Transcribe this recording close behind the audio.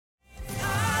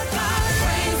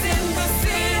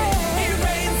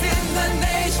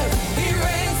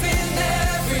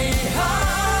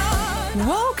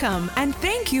Welcome and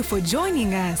thank you for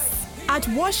joining us. At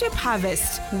Worship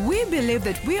Harvest, we believe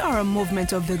that we are a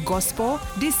movement of the gospel,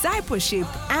 discipleship,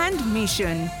 and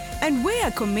mission. And we are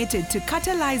committed to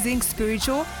catalyzing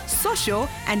spiritual, social,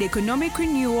 and economic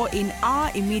renewal in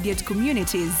our immediate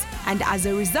communities, and as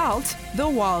a result, the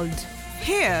world.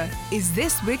 Here is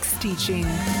this week's teaching.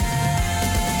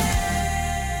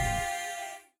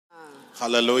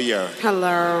 Hallelujah.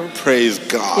 Hello. Praise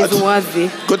God. He's worthy.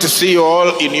 Good to see you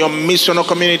all in your missional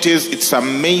communities. It's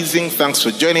amazing. Thanks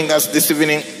for joining us this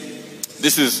evening.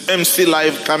 This is MC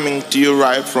Live coming to you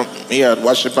right from here at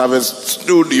Worship Harvest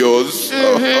Studios.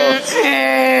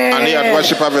 And here at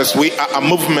Worship Harvest, we are a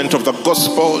movement of the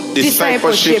gospel,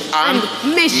 discipleship and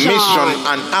mission.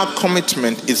 And our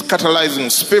commitment is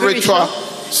catalyzing spiritual,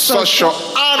 social,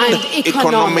 and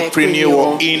economic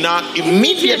renewal in our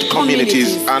immediate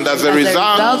communities. And as a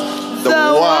result, the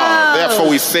world. Therefore,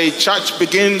 we say church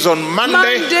begins on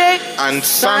Monday and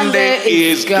Sunday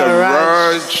is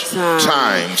garage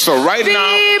time. So right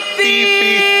now,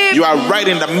 you are right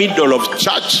in the middle of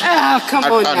church.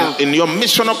 In your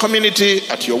missional community,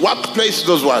 at your workplace,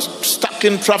 those who are stuck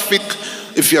in traffic,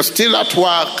 if you're still at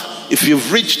work, if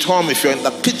you've reached home, if you're in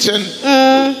the kitchen,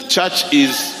 church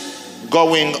is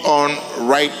going on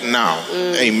right now.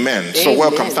 Amen. So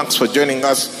welcome. Thanks for joining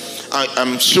us.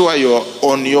 I'm sure you're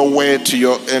on your way to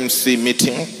your MC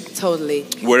meeting. Totally.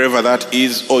 Wherever that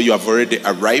is, or you have already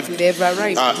arrived. They've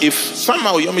arrived. If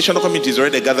somehow your missional community is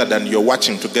already gathered and you're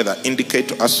watching together, indicate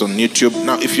to us on YouTube.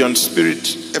 Now, if you're on Spirit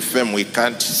FM, we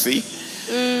can't see.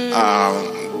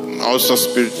 Also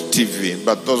Spirit TV.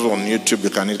 But those on YouTube, you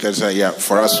can indicate, say, yeah,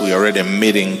 for us, we're already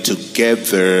meeting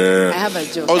together. I have a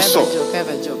joke. Also, I have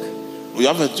a joke. You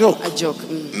have a joke? A joke.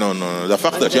 No. The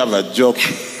fact that you have a joke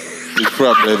is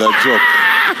probably the joke.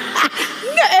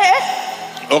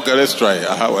 Okay, let's try.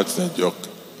 What's the joke?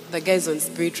 The guys on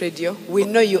Spirit Radio, we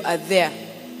know you are there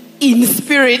in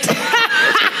spirit.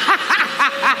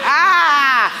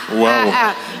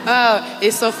 Wow. Oh,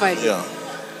 it's so funny. Yeah.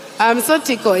 I'm so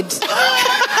tickled.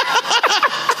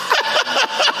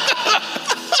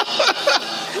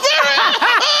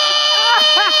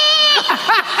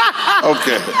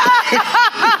 Okay.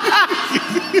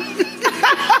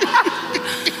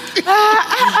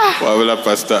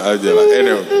 Pastor Angela.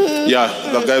 Anyway,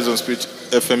 yeah, the guys on Spirit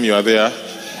FM, you are there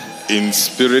in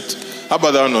spirit. How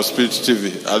about the one on Spirit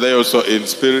TV? Are they also in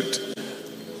spirit?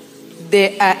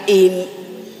 They are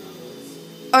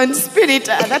on spirit.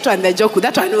 That one, the joke,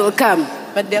 that one will come.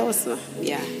 But they also,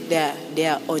 they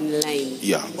are online.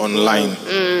 Yeah, online.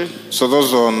 So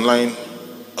those are online.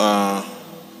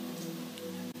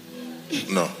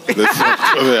 No, let's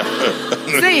not go there.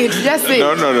 Say it, just say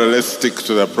it. No, let's stick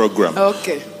to the program.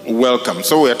 Okay. Welcome.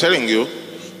 So we are telling you,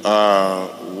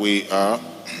 we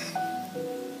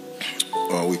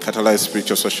catalyze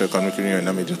spiritual, social, economic renewal in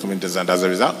our major communities, and as a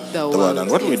result, the world.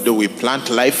 And what we do, we plant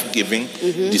life-giving,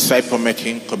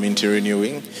 disciple-making, community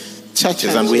renewing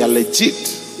churches, and we are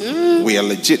legit. We are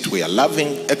legit. We are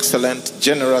loving, excellent,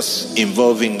 generous,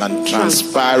 involving, and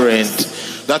transparent.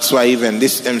 That's why even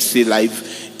this MC Live,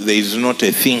 there is not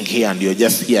a thing here and you're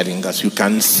just hearing us. You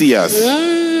can see us.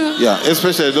 Yeah,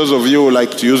 especially those of you who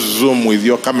like to use Zoom with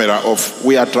your camera off.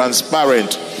 We are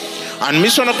transparent. And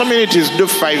missional communities do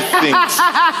 5 things.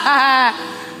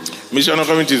 Missional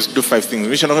communities do 5 things.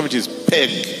 Missional communities peg.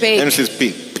 MC's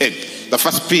peg. The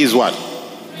first P is what?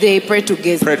 They pray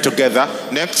together. Pray together.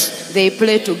 Next? They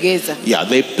play together. Yeah,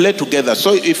 they play together.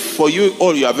 So if for you,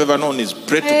 all you have ever known is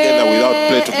pray together without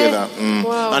play together.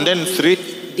 Wow. And then 3?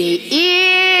 They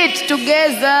eat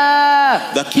together.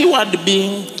 The key word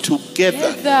being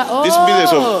together. This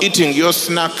business of eating your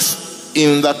snacks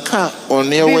in the car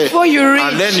on your way. Before you reach.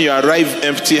 And then you arrive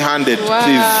empty-handed, please.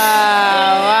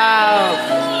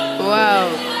 Wow.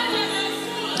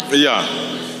 Yeah.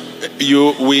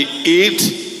 We eat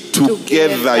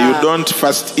together. You don't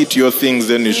first eat your things,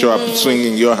 then you show up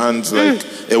swinging your hands like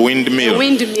a windmill.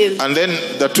 And then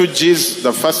the 2 G's,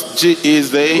 the first G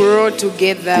is they grow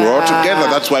together.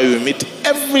 That's why we meet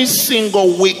every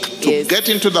single week to get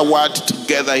into the word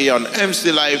together here on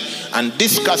MC Live and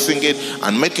discussing it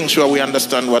and making sure we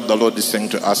understand what the Lord is saying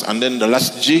to us. And then the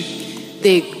last G,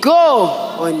 they go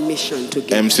on mission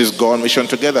together. MCs go on mission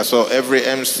together. So every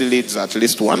MC leads at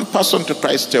least one person to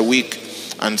Christ a week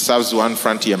and serves one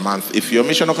frontier month. If your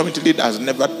missional community leader has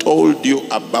never told you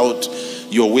about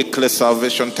your weekly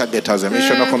salvation target as a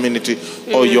missional community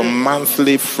or your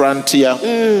monthly frontier,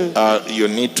 you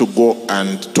need to go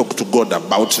and talk to God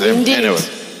about them. Indeed. Anyway,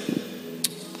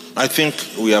 I think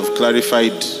we have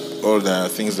clarified all the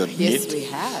things that need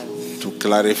to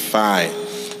clarify.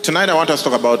 Tonight I want us to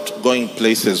talk about going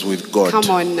places with God.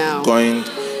 Come on now. Going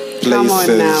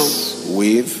places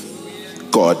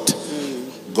with God.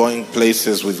 Going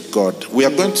places with God. We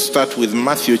are going to start with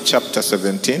Matthew chapter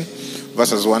 17,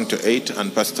 verses 1 to 8,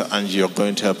 and Pastor Angie, you're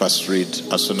going to help us read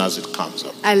as soon as it comes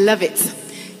up. I love it.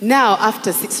 Now,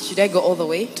 after 6, should I go all the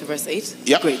way to verse 8?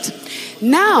 Yeah. Great.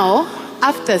 Now,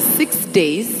 after 6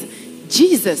 days,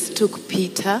 Jesus took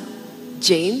Peter,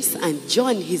 James, and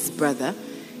John, his brother,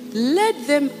 led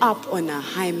them up on a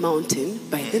high mountain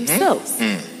by themselves.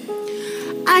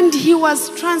 And he was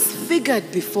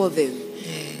transfigured before them.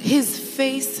 His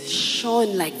face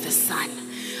shone like the sun,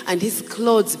 and his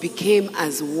clothes became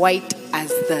as white as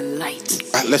the light.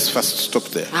 Let's first stop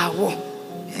there.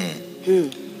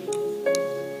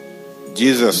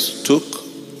 Jesus took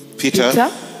Peter,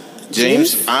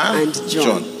 James, and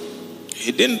John.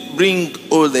 He didn't bring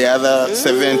all the other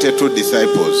 72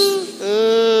 disciples,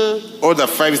 all the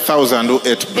 5,000 who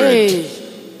ate bread.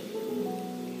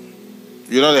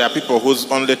 You know, there are people whose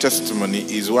only testimony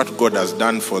is what God has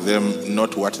done for them,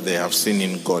 not what they have seen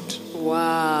in God.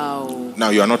 Wow.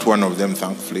 Now, you are not one of them,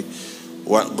 thankfully.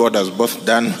 What God has both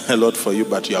done a lot for you,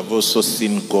 but you have also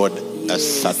seen God a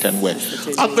certain way.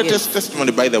 Our greatest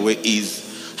testimony, by the way,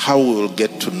 is how we will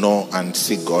get to know and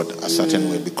see God a certain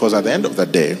way. Because at the end of the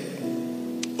day,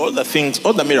 all the things,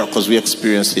 all the miracles we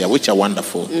experience here, which are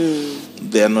wonderful,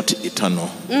 they are not eternal.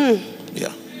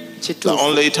 Yeah. The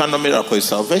only eternal miracle is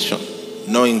salvation.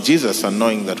 Knowing Jesus and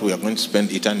knowing that we are going to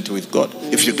spend eternity with God.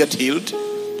 If you get healed,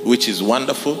 which is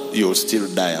wonderful, you will still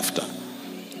die after.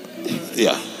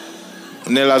 Yeah.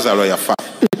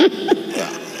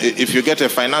 If you get a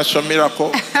financial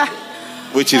miracle,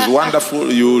 which is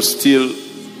wonderful, you will still...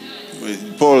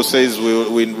 Paul says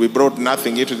we brought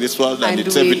nothing into this world, and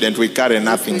it's evident we carry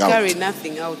nothing out. Carry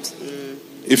nothing out.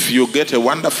 If you get a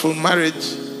wonderful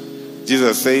marriage,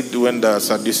 Jesus said when the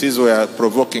Sadducees were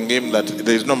provoking him that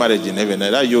there is no marriage in heaven.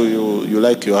 You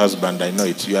like your husband, I know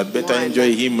it. You had better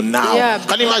enjoy him now. Yeah,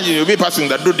 can you imagine you'll be passing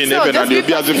the dude in heaven and you'll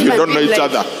be as if you don't know each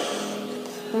other.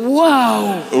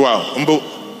 Wow.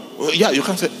 Wow. Yeah, you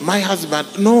can say, my husband.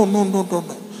 No.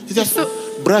 It's just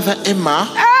Brother Emma.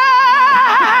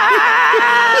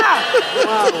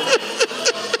 Wow.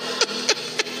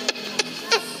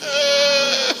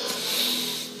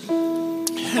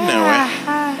 Anyway,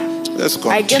 let's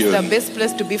continue. I guess the best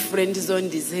place to be friend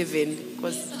zoned is heaven,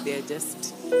 because they're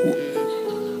just...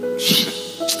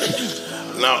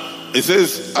 Now, it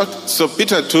says, so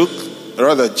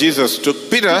Jesus took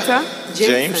Peter,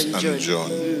 James and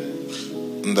John.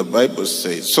 And the Bible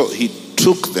says, so he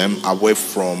took them away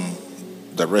from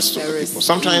the rest of the people.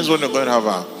 Sometimes when you're going to have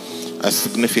a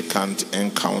significant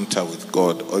encounter with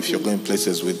God, or if you're going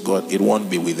places with God, it won't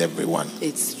be with everyone.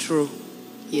 It's true.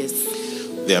 Yes.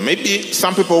 There may be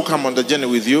some people who come on the journey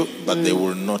with you, but there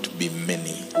will not be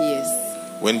many. Yes.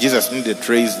 When Jesus needed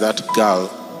to raise that girl,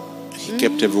 he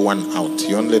kept everyone out.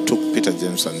 He only took Peter,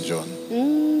 James, and John.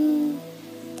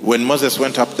 When Moses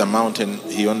went up the mountain,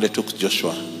 he only took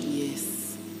Joshua.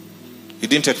 Yes. He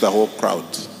didn't take the whole crowd.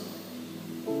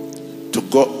 To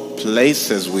go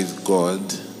places with God,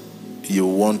 you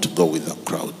won't go with the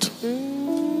crowd.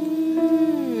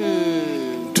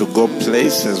 To go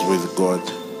places with God,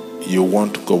 you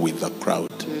won't go with the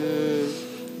crowd.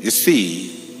 You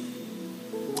see,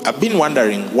 I've been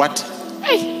wondering what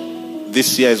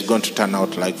this year is going to turn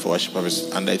out like for Worship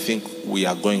Harvest, and I think we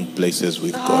are going places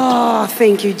with God. Oh,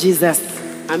 thank you, Jesus.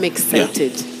 I'm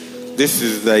excited. Yeah. This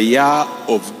is the year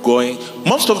of going.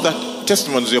 Most of the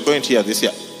testimonies you're going to hear this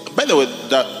year, by the way,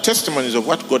 the testimonies of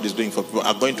what God is doing for people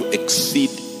are going to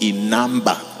exceed in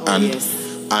number and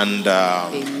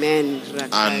Amen.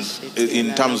 And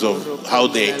in terms of how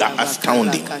they are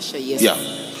astounding. Yes. Yeah.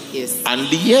 Yes.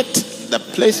 And yet, the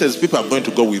places people are going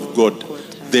to go with God,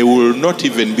 they will not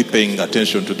even be paying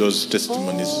attention to those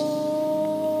testimonies.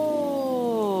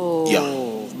 Yeah.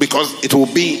 Because it will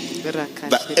be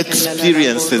the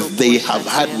experiences they have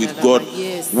had with God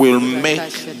will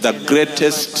make the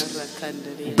greatest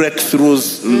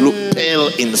breakthroughs look pale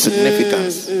in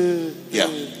significance. Yeah,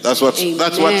 that's what's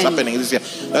happening this year.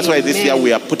 That's why this year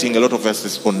we are putting a lot of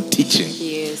emphasis on teaching.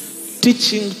 Yes.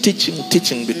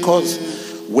 Teaching, because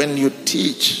when you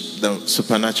teach, the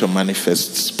supernatural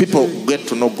manifests. People get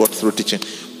to know God through teaching.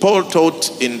 Paul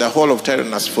taught in the whole of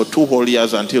Tyrannus for 2 whole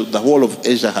years until the whole of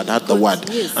Asia had heard the word.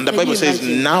 Yes. And the Bible says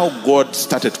now God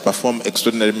started to perform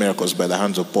extraordinary miracles by the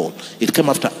hands of Paul. It came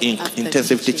after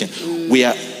intensive teaching. We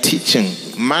are teaching.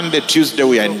 Monday, Tuesday,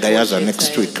 we are in Gayaza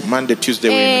next week. Monday, Tuesday,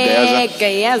 we are in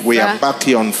Gayaza. We are back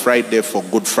here on Friday for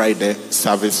Good Friday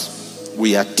service.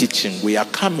 We are teaching. We are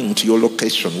coming to your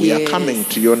location. We are coming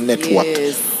to your network.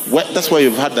 That's why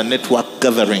you've had the network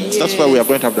gatherings. That's why we are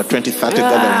going to have the 2030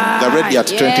 gathering, the Ready at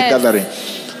 20 gathering.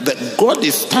 that God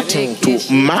is starting to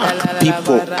mark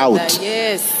people out,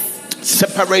 Yes.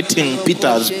 separating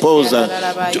Peter's, Paul's, and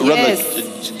rather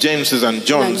James's and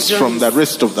John's from the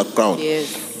rest of the crowd.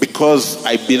 Yes. Because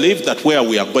I believe that where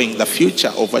we are going, the future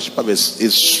of Worship Harvest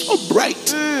is so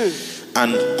bright.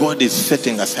 And God is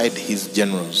setting aside his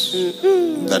generals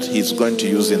that he's going to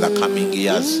use in the coming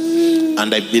years.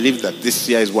 And I believe that this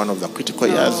year is one of the critical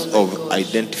years of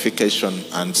identification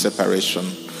and separation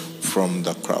from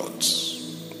the crowds.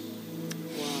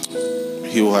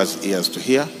 He who has ears to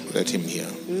hear, let him hear.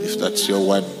 If that's your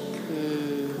word,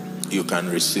 you can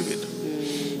receive it.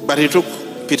 But he took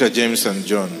Peter, James, and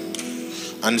John,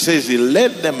 and says he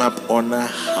led them up on a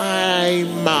high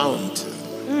mountain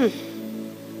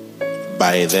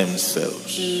by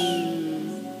themselves.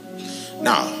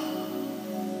 Now,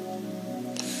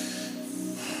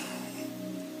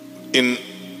 in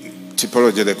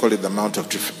typology, they call it the Mount of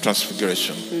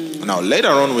Transfiguration. Now, later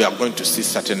on, we are going to see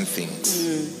certain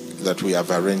things that we have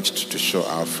arranged to show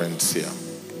our friends here.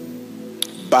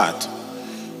 But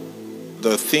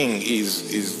the thing is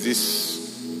this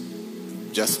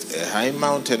just a high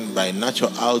mountain by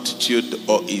natural altitude,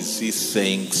 or is he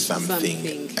saying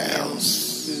something else?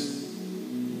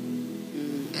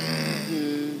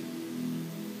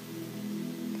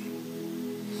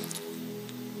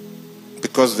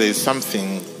 Because there is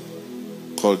something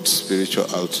called spiritual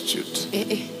altitude.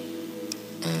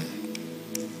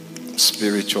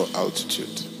 Spiritual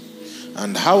altitude.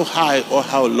 And how high or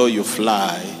how low you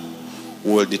fly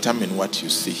will determine what you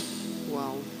see.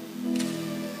 Wow.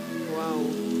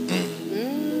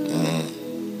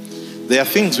 There are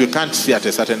things we can't see at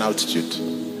a certain altitude.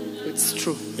 It's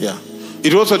true. Yeah.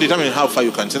 It also determines how far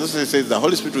you can see. That's why it says the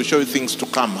Holy Spirit will show you things to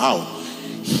come. How?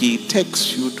 He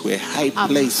takes you to a high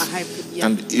place.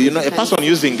 And a person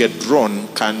using a drone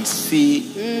can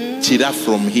see Chira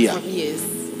from here. Yes.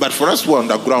 But for us who are on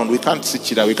the ground, we can't see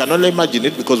Chira. We can only imagine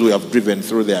it because we have driven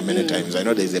through there many times. I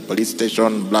know there's a police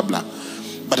station, blah, blah.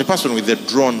 But a person with a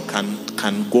drone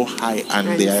can go high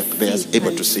and they are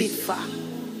able to see. Far.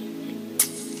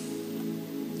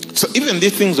 So even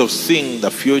these things of seeing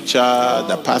the future,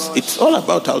 the past, it's all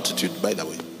about altitude, by the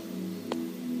way.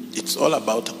 It's all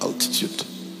about altitude.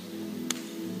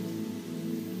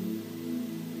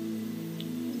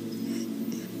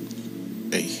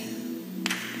 Hey.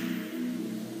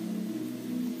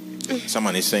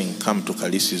 Someone is saying, come to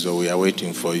Kalisizo, we are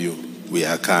waiting for you. We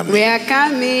are coming. We are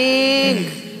coming.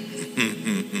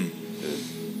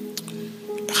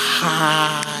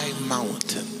 High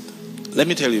mountain. Let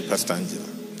me tell you, Pastor Angela,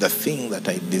 the thing that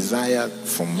I desire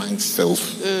for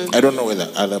myself, I don't know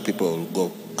whether other people will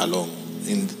go along,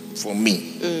 for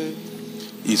me,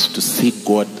 is to see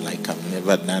God like I've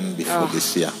never done before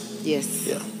this year. Yes.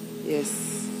 Yeah. Yes.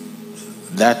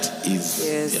 That is,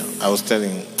 Yes. I was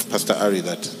telling Pastor Ari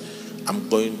that I'm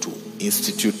going to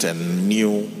institute a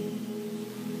new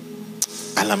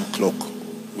alarm clock,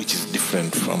 which is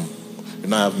different from,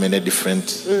 I have many different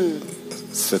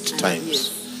set times.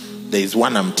 Yes. There is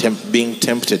one I'm being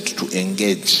tempted to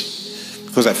engage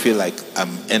because I feel like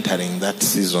I'm entering that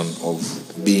season of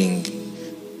being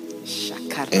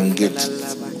engaged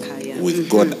with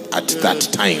God at that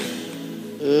time.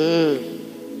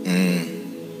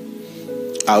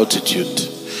 Altitude.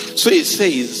 So it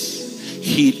says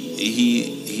he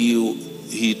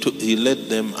led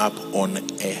them up on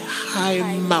a high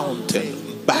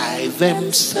mountain by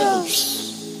themselves.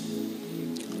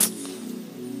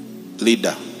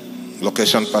 Leader,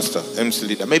 location pastor, MC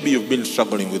leader. Maybe you've been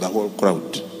struggling with the whole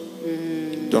crowd.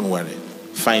 Don't worry.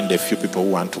 Find a few people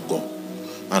who want to go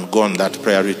and go on that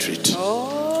prayer retreat.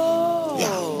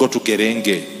 Yeah, go to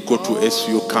Gerenge, go to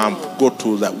SU camp, go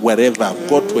to wherever,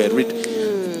 go to a retreat.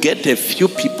 Get a few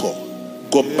people.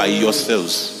 Go by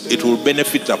yourselves. It will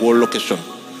benefit the whole location.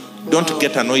 Don't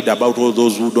get annoyed about all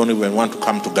those who don't even want to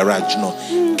come to garage.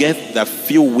 No. Get the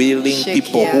few willing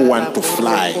people who want to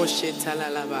fly.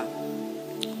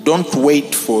 Don't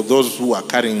wait for those who are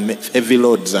carrying heavy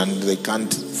loads and they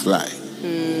can't fly.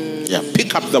 Yeah,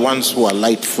 pick up the ones who are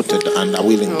light-footed and are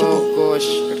willing to go.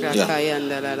 Yeah.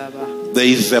 There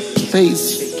is a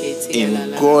place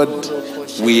in God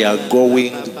we are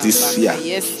going this year.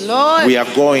 Yes, Lord. We are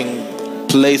going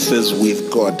places with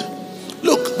God.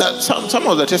 Look, that some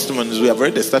of the testimonies we have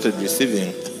already started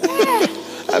receiving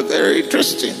are very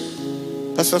interesting.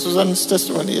 Pastor Susan's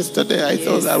testimony yesterday, I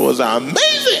thought that was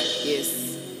amazing. Yes.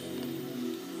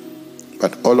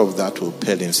 But all of that will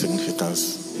pale in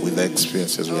significance with the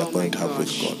experiences we are going to have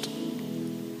with God.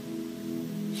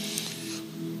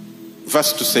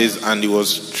 Verse 2 says, and he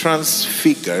was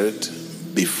transfigured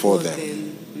before them.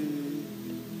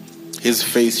 His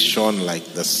face shone like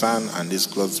the sun, and his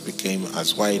clothes became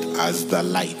as white as the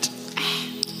light.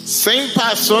 Same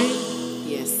person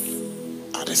Yes.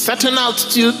 at a certain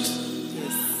altitude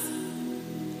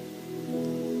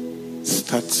Yes.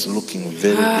 starts looking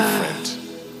very different.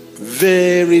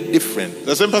 Very different.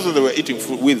 The same person they were eating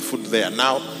food there,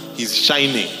 now he's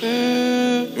shining.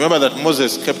 Remember that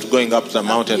Moses kept going up the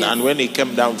mountain, yes. and when he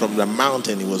came down from the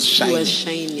mountain, he was shining.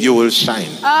 shining. You will shine.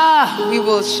 We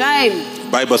will shine.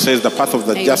 Bible says the path of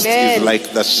the just is Amen.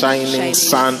 like the shining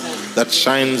sun that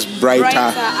shines brighter, Brighter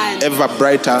and- ever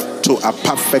brighter to a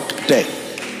perfect day.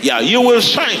 Yeah, you will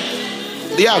shine.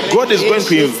 Yeah, God is going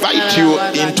to invite you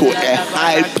into a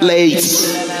high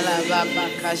place.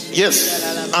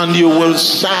 Yes, and you will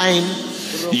shine.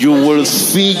 You will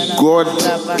see God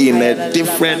in a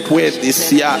different way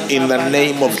this year in the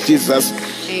name of Jesus.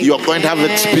 You're going to have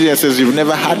experiences you've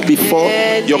never had before.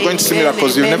 You're going to see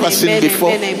miracles you've never seen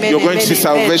before. You're going to see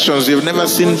salvations you've never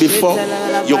seen before.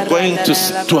 You're going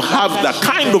to have the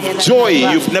kind of joy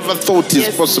you've never thought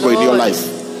is possible in your life.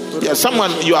 Yeah,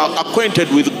 someone you are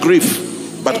acquainted with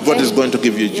grief, but God is going to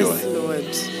give you joy. Yes, Lord.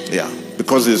 Yeah,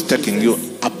 because He's taking you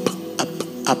up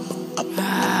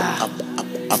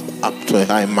to a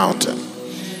high mountain.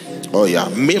 Oh yeah,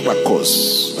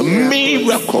 miracles.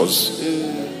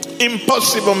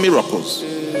 Impossible miracles.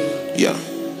 Yeah.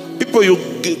 People you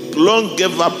long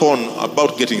gave up on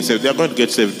about getting saved, they are going to get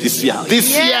saved this year. This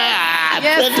year.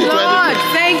 Yes, 2022. Lord.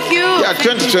 Thank you. Yeah,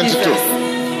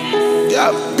 2022.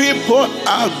 Yeah, people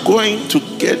are going to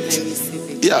get.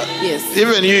 Yeah. Yes.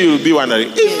 Even you'll be wondering,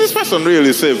 is this person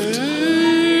really saved?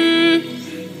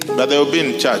 But they will be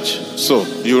in church, so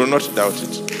you will not doubt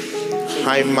it.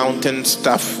 High mountain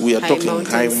stuff. We are talking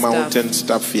high mountain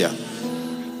stuff here.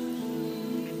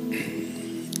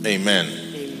 Amen.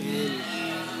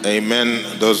 Amen.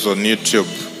 Those on YouTube.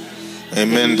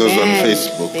 Amen. Those on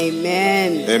Facebook.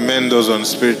 Amen. Amen. Those on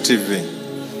Spirit TV.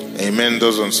 Amen.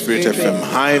 Those on Spirit FM.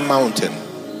 High mountain.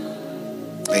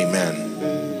 Amen.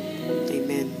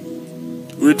 Amen.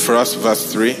 Read for us verse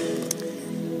 3.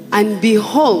 And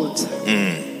behold,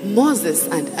 Moses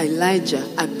and Elijah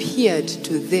appeared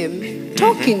to them,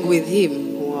 talking with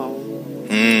him. Wow.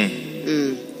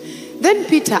 Then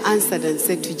Peter answered and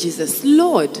said to Jesus,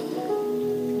 Lord,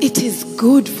 it is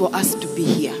good for us to be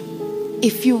here.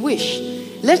 If you wish,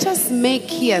 let us make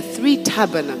here 3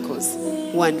 tabernacles,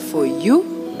 one for you,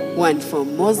 one for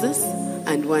Moses,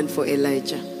 and one for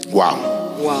Elijah.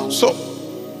 Wow. Wow. So,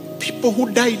 people who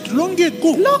died long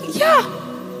ago,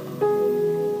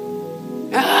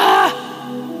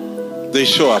 they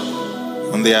show up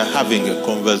and they are having a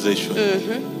conversation.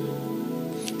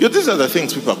 Yeah, these are the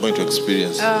things people are going to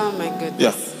experience. Oh my goodness.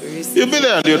 Yeah. You'll be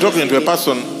there and you're talking to a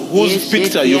person whose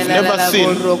picture you've never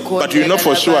seen, but you know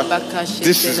for sure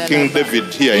this is King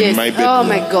David here in my bedroom. Oh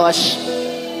my gosh.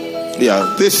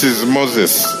 Yeah, this is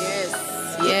Moses.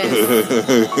 Yes.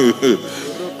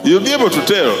 You'll be able to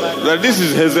tell that this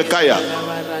is Hezekiah.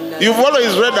 You've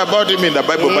always read about him in the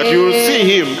Bible, but you will see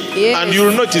him and you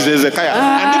will notice Hezekiah.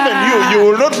 And even you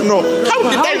will not know. How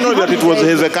did I know that it was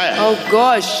Hezekiah? Oh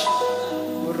gosh.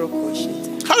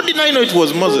 How did I know it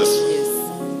was Moses?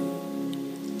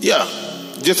 Yes. Yeah.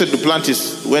 Jesse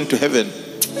Duplantis went to heaven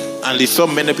and he saw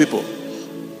many people.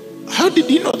 How did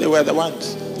he know they were the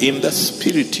ones? In the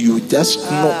spirit, you just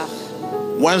know.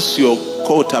 Once you're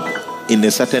caught up in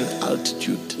a certain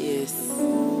altitude, Yes.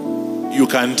 you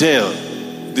can tell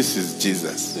this is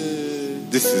Jesus.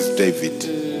 This is David.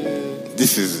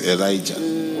 This is Elijah.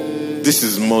 This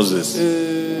is Moses.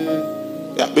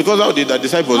 Yeah, because how did the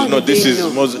disciples know this is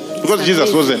Moses? Because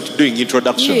Jesus wasn't doing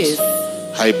introductions.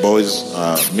 Yes. Hi boys,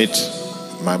 meet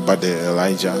my buddy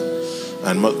Elijah.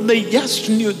 And they just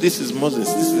knew this is Moses,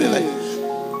 this is Elijah.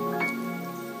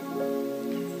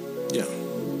 Yeah.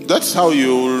 That's how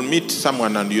you will meet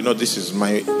someone and you know this is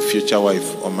my future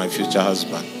wife or my future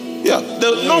husband. Yeah,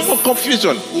 there's no more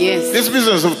confusion. Yes. This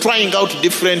business of trying out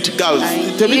different girls.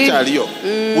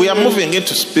 Yes. We are moving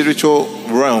into spiritual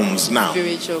realms now.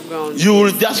 Spiritual ground. You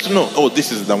will just know, oh,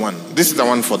 this is the one. This is the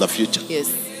one for the future. Yes.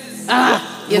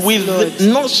 Yes, With Lord.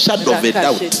 no shadow of a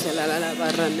doubt.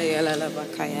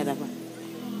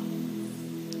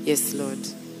 Yes, Lord.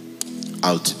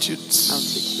 Altitudes.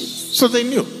 Altitudes. So they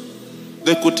knew.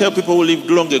 They could tell people who lived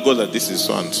long ago that this is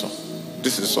so and so.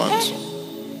 This is so and so.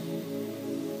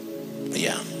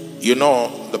 Yeah. You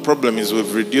know, the problem is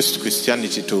we've reduced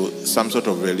Christianity to some sort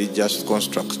of religious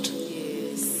construct.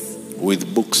 Yes.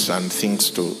 With books and things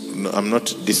to... No, I'm not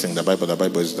dissing the Bible. The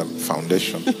Bible is the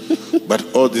foundation.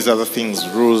 But all these other things,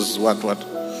 rules, what.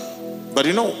 But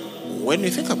you know, when you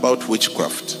think about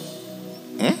witchcraft,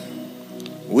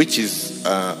 which is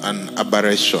an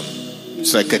aberration,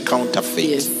 It's like a counterfeit.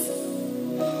 Yes.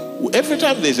 Every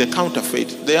time there's a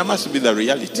counterfeit, there must be the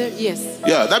reality. Yes.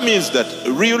 Yeah, that means that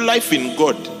real life in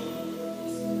God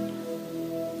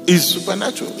is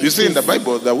supernatural. You see in the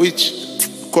Bible, the witch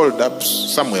called up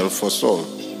Samuel for Saul.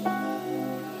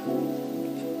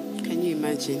 Can you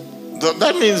imagine?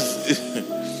 That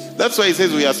means, that's why he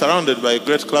says we are surrounded by a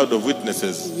great cloud of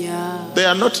witnesses. Yeah. They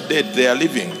are not dead, they are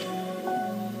living.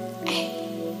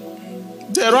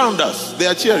 They're around us, they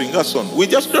are cheering us on. We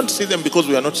just don't see them because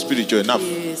we are not spiritual enough.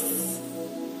 Yes.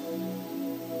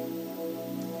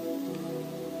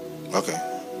 Okay.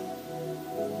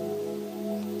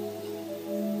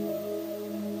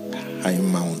 High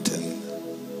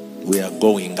mountain. We are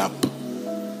going up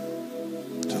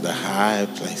to the high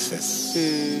places.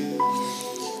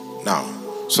 Now,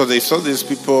 so they saw these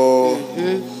people,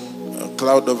 a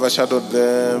cloud overshadowed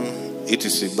them,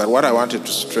 etc. But what I wanted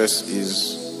to stress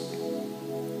is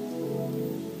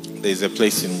there is a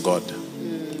place in God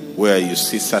where you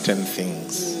see certain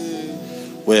things,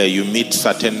 where you meet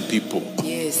certain people.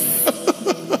 Yes.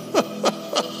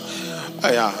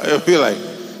 I feel like,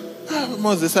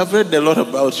 Moses, I've read a lot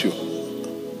about you.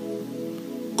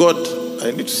 God,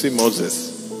 I need to see Moses.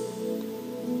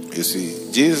 You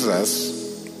see,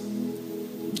 Jesus,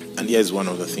 and here is one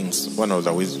of the things, one of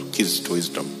the keys to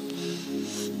wisdom,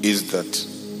 is that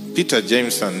Peter,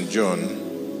 James, and John,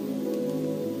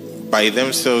 by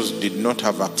themselves, did not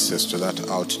have access to that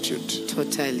altitude.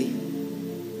 Totally.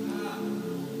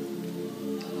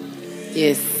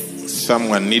 Yes.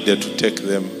 Someone needed to take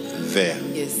them there.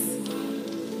 Yes.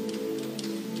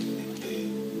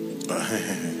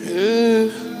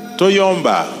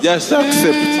 Toyomba, just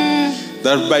accept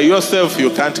that by yourself you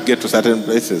can't get to certain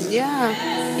places. Yeah.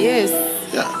 Yes.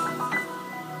 Yeah.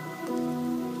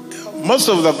 Most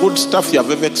of the good stuff you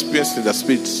have ever experienced in the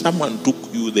spirit, someone took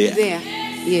you there. There.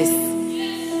 Yes.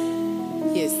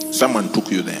 Yes. Someone took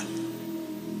you there.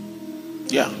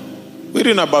 Yeah. We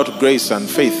didn't know about grace and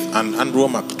faith, and Andrew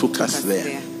Womack took us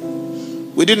there.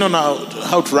 We didn't know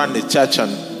how to run a church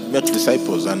and make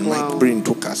disciples, and Mike Breen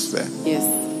took us there. Yes.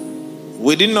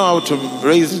 We didn't know how to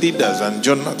raise leaders, and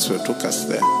John Maxwell took us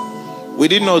there. We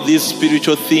didn't know these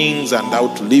spiritual things and how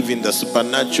to live in the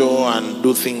supernatural and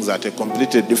do things at a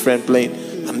completely different plane,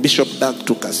 and Bishop Doug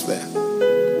took us there.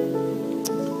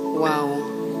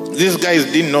 Wow. These guys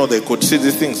didn't know they could see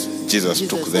these things. Jesus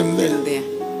took them there.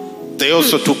 They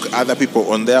also took other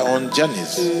people on their own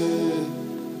journeys.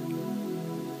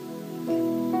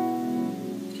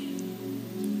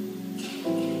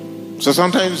 So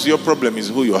sometimes your problem is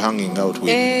who you're hanging out with.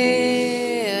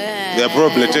 They're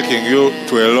probably taking you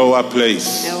to a lower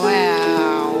place.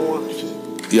 Wow.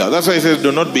 Yeah, that's why he says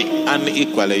do not be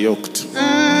unequally yoked.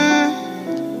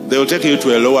 They will take you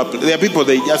to a lower place. There are people,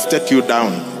 they just take you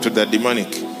down to the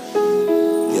demonic.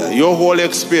 Yeah, your whole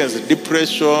experience,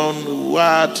 depression,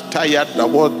 tired the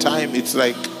whole time. It's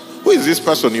like, who is this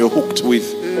person you're hooked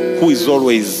with? Who is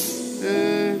always...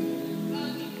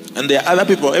 And there are other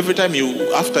people, every time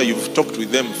after you've talked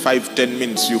with them 5-10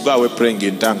 minutes, you go away praying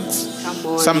in tongues.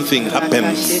 Something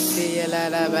happens.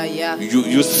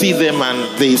 You see them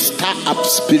and they stir up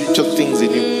spiritual things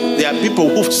in you. There are people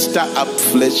who stir up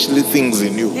fleshly things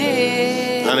in you.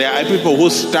 And there are people who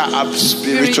stir up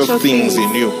spiritual things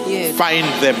in you. Yes. Find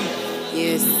them.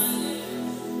 Yes.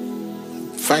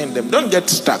 Find them. Don't get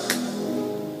stuck.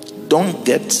 Don't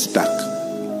get stuck.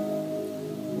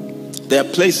 There are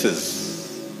places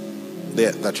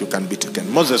there that you can be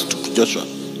taken. Moses took Joshua.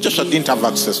 Joshua didn't have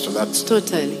access to that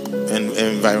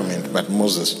environment, but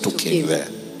Moses took him there.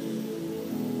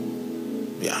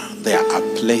 Yeah, there are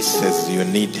places you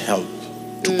need help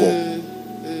to go.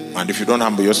 And if you don't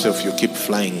humble yourself, you keep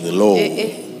flying low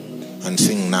and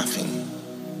seeing nothing.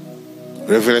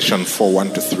 Revelation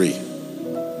 4:1-3.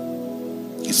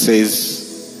 It says,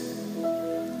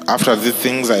 after these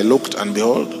things I looked and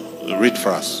behold, read for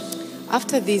us.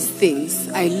 After these things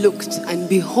I looked and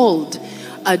behold,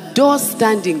 a door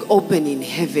standing open in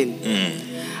heaven.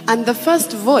 And the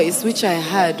first voice which I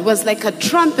heard was like a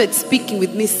trumpet speaking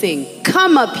with me, saying,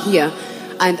 come up here,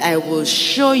 and I will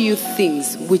show you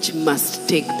things which must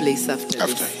take place after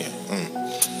this. Here.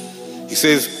 He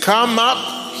says, come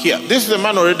up here. This is a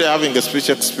man already having a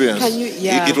spiritual experience.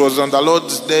 It was on the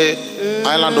Lord's Day,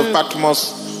 island of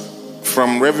Patmos.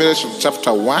 From Revelation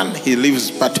chapter 1, he leaves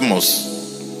Patmos.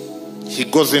 He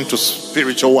goes into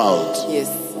spiritual world. Yes.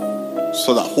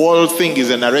 So the whole thing is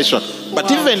a narration. But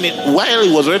even while he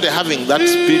was already having that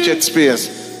spiritual experience,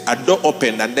 a door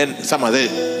opened and then someone said,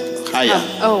 higher.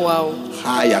 Oh, wow.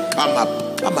 Higher, come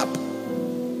up, come up.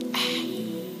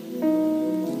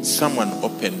 Someone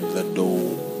opened the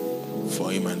door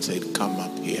for him and said, come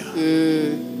up here.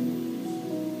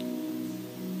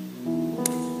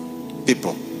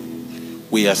 People,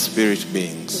 we are spirit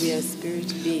beings. We are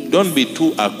spirit beings. Don't be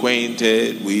too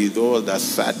acquainted with all the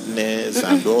sadness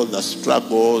and all the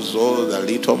struggles, all the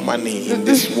little money in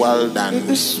this world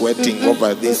and sweating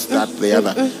over this, that, the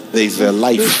other. There is a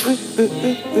life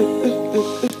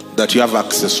that you have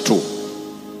access to,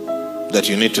 that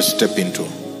you need to step into.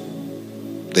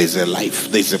 There is a life,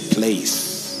 there is a place.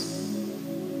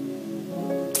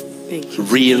 Thank you.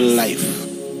 Real life.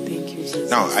 Thank you, Jesus.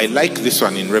 Now, I like this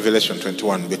one in Revelation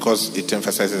 21 because it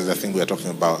emphasizes the thing we are talking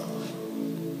about.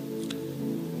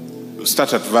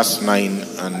 Start at verse 9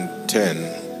 and 10,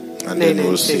 and then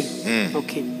we'll see.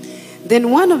 Okay.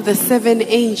 Then one of the 7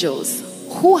 angels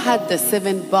who had the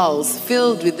 7 bowls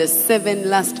filled with the 7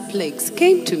 last plagues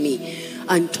came to me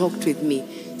and talked with me,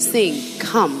 saying,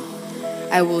 "Come,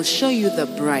 I will show you the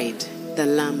bride, the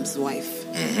Lamb's wife."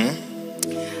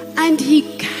 And he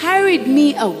carried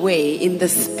me away in the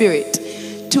spirit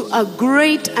to a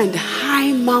great and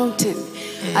high mountain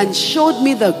and showed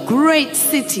me the great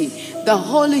city, the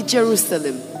holy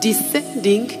Jerusalem,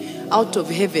 descending out of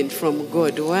heaven from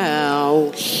God.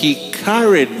 Wow. He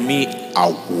carried me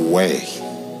away.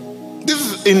 This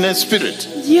is in the spirit.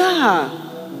 Yeah.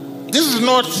 This is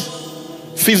not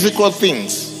physical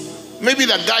things. Maybe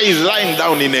the guy is lying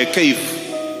down in a cave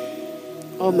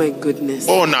Oh my goodness.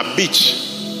 or on a beach.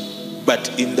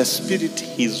 But in the spirit,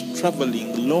 he's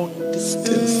traveling long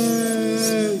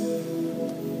distances.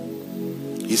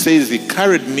 He says he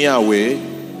carried me away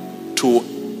to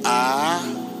a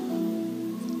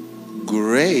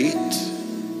great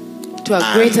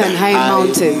and high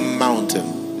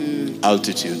mountain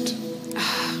altitude.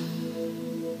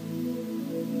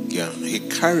 Yeah, he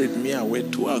carried me away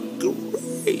to a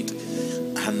great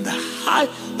and high.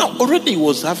 Now, already he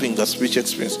was having a spiritual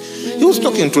experience. He was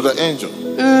talking to the angel,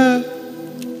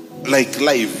 like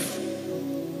live.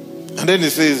 And then he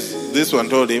says, this one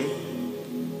told him,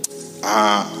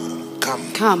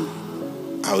 come.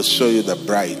 I'll show you the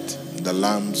bride, the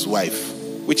Lamb's wife,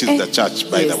 which is the church,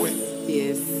 by the way.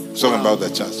 Yes. Talking about the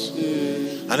church.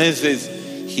 And then it says,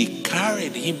 he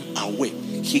carried him away.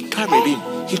 He carried him.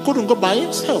 He couldn't go by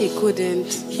himself. He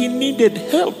couldn't. He needed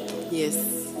help. Yes.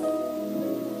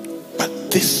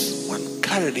 But this one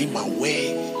carried him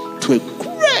away to a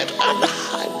great and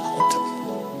high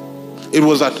mountain. It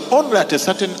was only at a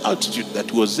certain altitude that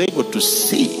he was able to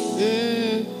see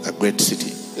a great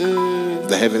city,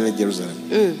 the heavenly Jerusalem.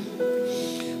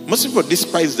 Most people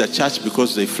despise the church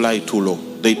because they fly too low.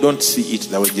 They don't see it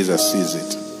the way Jesus sees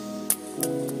it.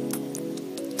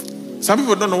 Some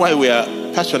people don't know why we are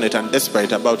passionate and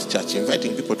desperate about church,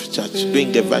 inviting people to church,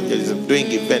 doing evangelism,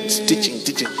 doing events, teaching.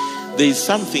 There is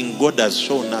something God has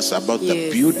shown us about the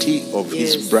beauty of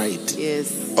his bride,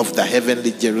 of the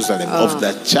heavenly Jerusalem, of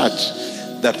the church,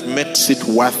 that makes it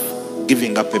worth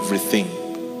giving up everything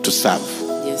to serve.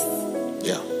 Yes.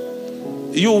 Yeah.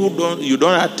 You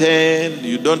don't attend,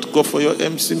 you don't go for your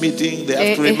MC meeting, they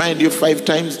have to remind you 5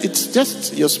 times. It's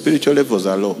just your spiritual levels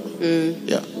are low.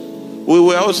 Yeah. We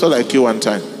were also like you one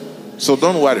time. So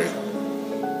don't worry.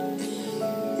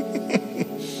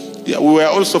 Yeah, we were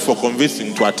also for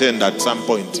convincing to attend at some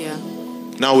point. Yeah.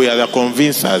 Now we are the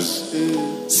convincers.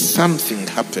 Something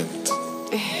happened.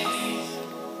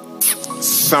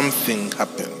 Something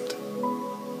happened.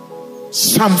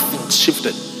 Something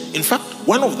shifted. In fact,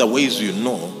 one of the ways you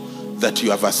know that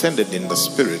you have ascended in the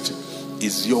spirit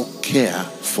is your care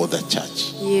for the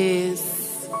church.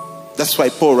 Yes. That's why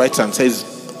Paul writes and says,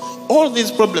 all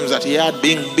these problems that he had,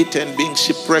 being beaten, being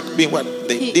shipwrecked, being what,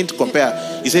 they didn't compare.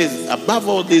 He says, above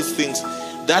all these things,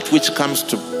 that which comes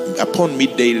upon me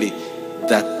daily,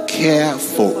 the care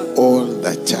for all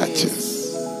the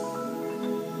churches.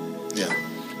 Yeah.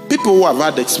 People who have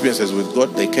had experiences with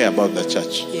God, they care about the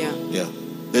church. Yeah. Yeah.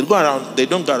 They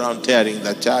don't go around tearing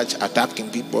the church,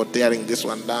 attacking people, tearing this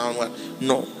one down.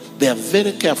 No. They are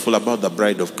very careful about the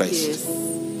bride of Christ. Yes.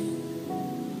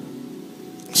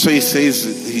 So he says,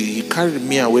 he carried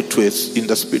me away in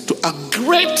the spirit to a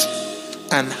great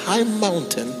and high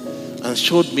mountain and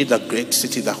showed me the great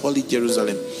city, the holy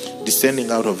Jerusalem, descending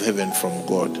out of heaven from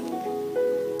God,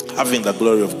 having the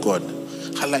glory of God.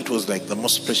 Her light was like the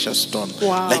most precious stone,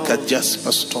 like a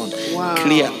jasper stone,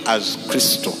 clear as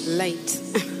crystal. Light.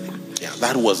 Yeah,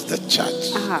 that was the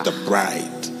church, the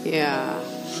bride. Yeah.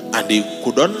 And you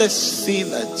could only see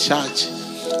the church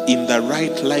in the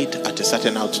right light at a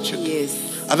certain altitude. Yes.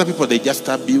 Other people, they just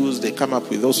abuse, they come up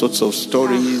with all sorts of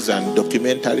stories and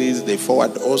documentaries, they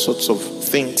forward all sorts of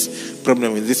things.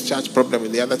 Problem with this church, problem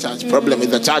with the other church, problem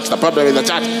with the church, the problem with the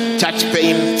church, church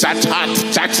pain, church hurt,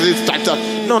 church this, church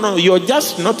that. No, you're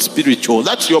just not spiritual.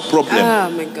 That's your problem. Oh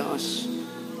my gosh.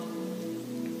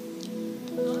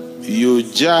 you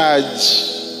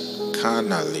judge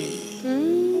carnally.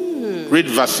 Read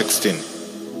verse 16.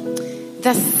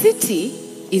 The city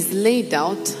is laid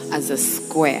out as a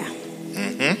square.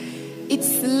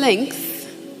 Its length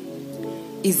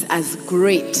is as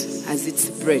great as its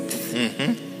breadth.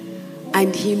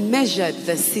 And he measured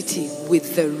the city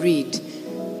with the reed,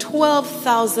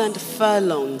 12,000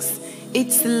 furlongs.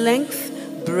 Its length,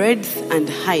 breadth, and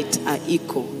height are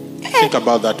equal. Think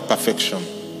about that perfection.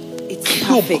 It's Cube.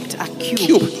 perfect, a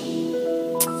cube.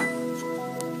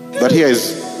 But here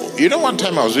is, one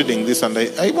time I was reading this and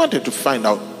I wanted to find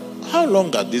out how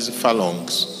long are these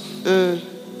furlongs?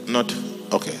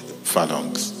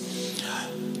 Furlongs.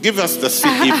 Give us the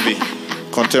CEV,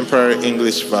 Contemporary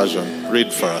English Version.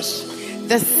 Read for us.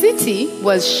 The city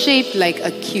was shaped like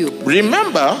a cube.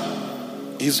 Remember,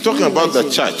 he's talking about the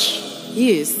church,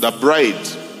 Yes. the bride.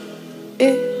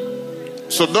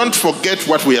 So don't forget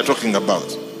what we are talking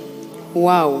about.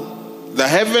 Wow. The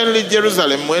heavenly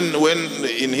Jerusalem, when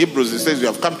in Hebrews it says you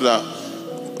have come to the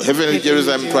heavenly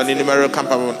Jerusalem, to an innumerable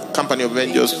company of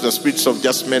angels, to the spirits of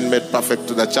just men made perfect,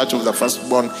 to the church of the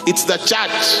firstborn. It's the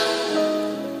church.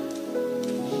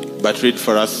 But read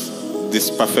for us this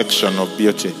perfection of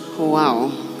beauty.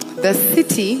 Wow. The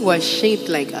city was shaped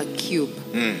like a cube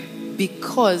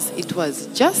because it was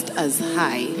just as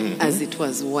high as it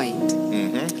was wide.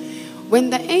 When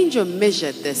the angel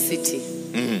measured the city,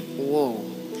 Wow.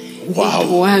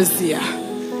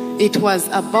 It was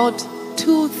about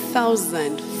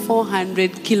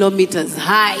 2,400 kilometers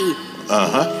high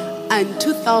and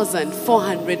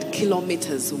 2,400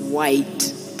 kilometers wide.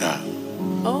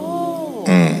 Oh.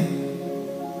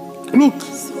 Look.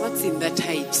 So what's in that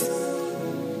height?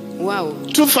 Wow.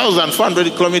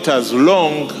 2,400 kilometers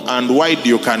long and wide,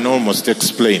 you can almost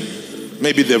explain.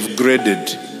 Maybe they've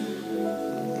graded.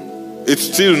 It's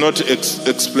still not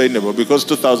explainable because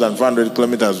 2,400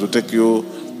 kilometers will take you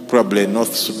probably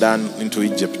North Sudan into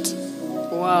Egypt.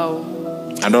 Wow.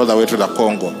 And all the way to the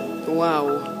Congo.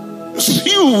 Wow. It's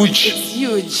huge. It's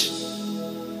huge.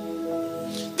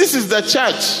 This is the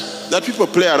church that people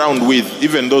play around with,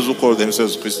 even those who call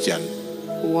themselves Christian.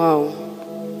 Wow.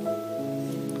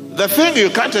 The thing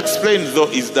you can't explain though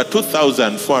is the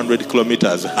 2,400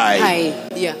 kilometers high.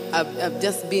 Yeah, I've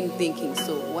just been thinking,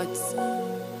 so what's...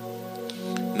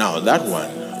 Now that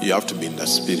one, you have to be in the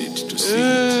spirit to see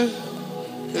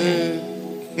it.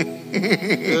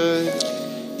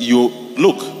 You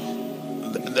look,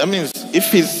 that means if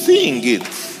he's seeing it,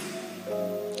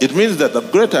 it means that the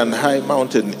great and high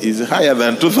mountain is higher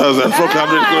than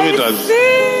 2,400 kilometers.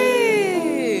 See.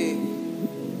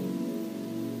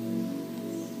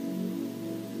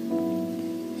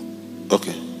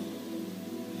 Okay.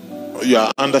 You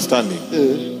are understanding?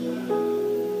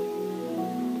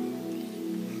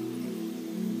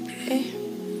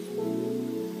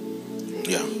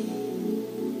 Yeah.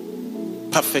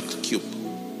 Perfect cube.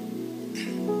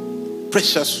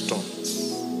 Precious stones.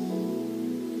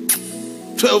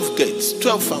 12 gates,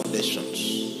 12 foundations.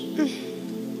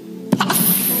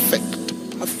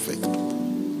 Perfect.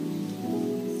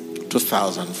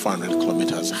 2,400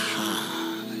 kilometers high.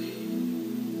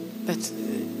 But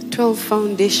 12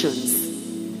 foundations.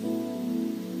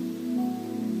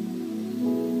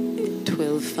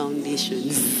 12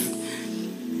 foundations.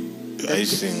 Are you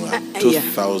seeing that?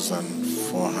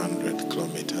 2,400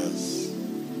 kilometers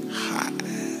high.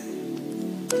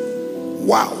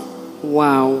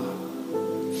 Wow.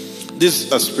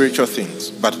 These are spiritual things,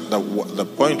 but the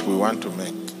point we want to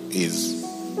make is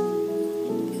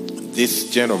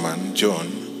this gentleman, John,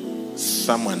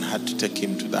 someone had to take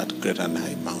him to that great and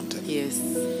high mountain. Yes.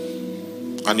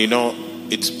 And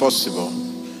it's possible.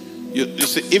 You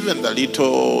see, even the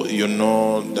little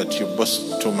that you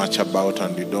boast too much about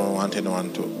and you don't want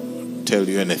anyone to tell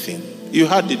you anything, you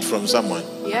heard it from someone.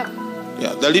 Yeah.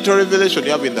 Yeah, the little revelation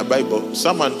you have in the Bible,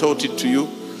 someone taught it to you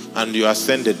and you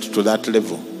ascended to that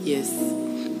level. Yes.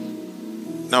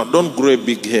 Now, don't grow a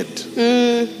big head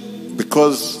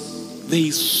because there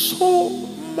is so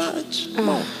much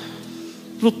more.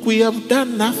 Look, we have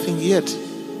done nothing yet.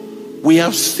 We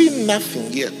have seen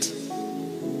nothing yet.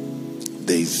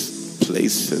 There is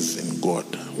places in God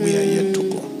we are yet to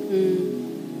go.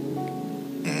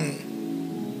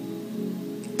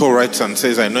 Paul writes and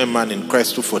says, I know a man in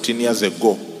Christ who 14 years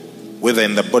ago, whether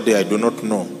in the body I do not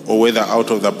know, or whether out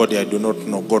of the body I do not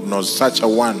know, God knows, such a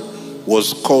one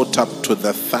was caught up to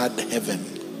the third heaven.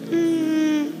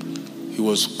 He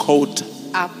was caught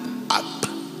Up.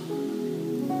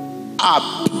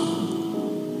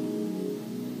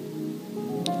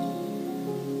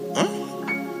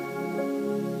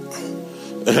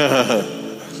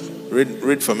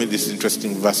 Read for me this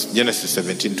interesting verse, Genesis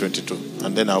 17:22,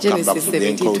 and then I'll come back to the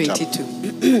encounter.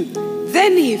 17:22.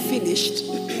 Then he finished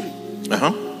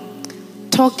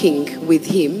talking with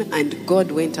him, and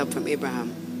God went up from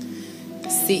Abraham.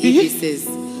 CEV says,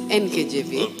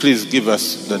 NKJV. Please give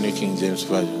us the New King James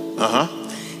Version.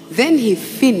 Then he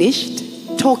finished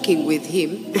talking with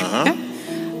him,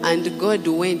 and God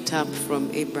went up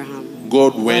from Abraham.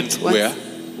 God went where?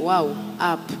 Wow,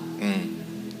 up.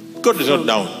 God is not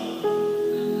down.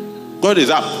 God is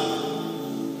up.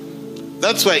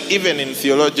 That's why even in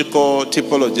theological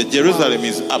typology, Jerusalem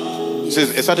is up. It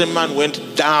says a certain man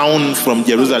went down from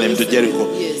Jerusalem to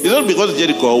Jericho. Yes. It's not because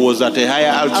Jericho was at a higher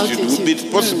altitude.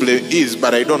 It possibly is,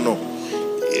 but I don't know.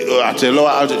 At a lower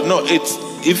altitude. No, it's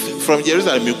if from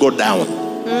Jerusalem you go down.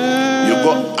 You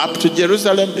go up to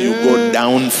Jerusalem, you go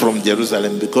down from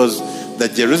Jerusalem, because the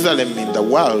Jerusalem in the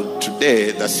world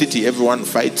today, the city everyone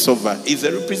fights over, is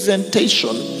a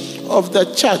representation of the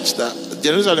church, the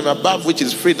Jerusalem above, which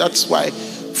is free. That's why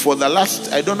for the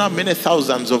last, I don't know how many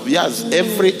thousands of years,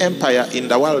 every empire in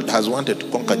the world has wanted to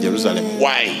conquer Jerusalem.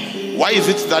 Why? Why is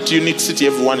it that unique city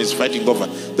everyone is fighting over?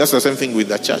 That's the same thing with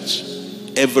the church.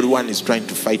 Everyone is trying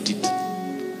to fight it,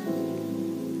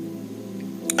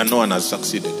 and no one has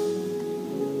succeeded.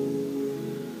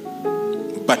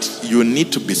 But you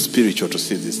need to be spiritual to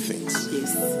see these things.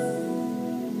 Yes.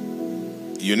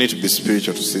 You need to be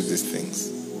spiritual to see these things.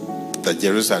 The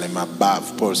Jerusalem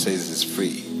above, Paul says, is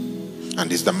free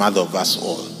and is the mother of us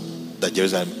all. The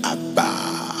Jerusalem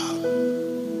above.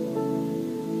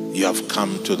 You have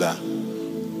come to the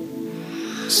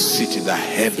city, the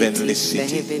heavenly city.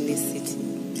 The heavenly city.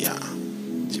 Yeah.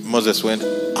 Moses went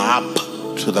up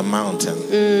to the mountain.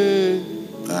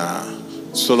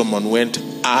 Solomon went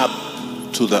up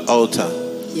to the altar,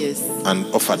 yes, and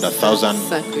offered 1,000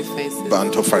 sacrifices,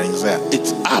 burnt offerings there.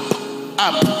 It's up.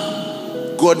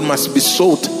 God must be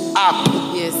sought up.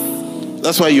 Yes.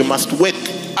 That's why you must wake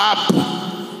up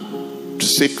to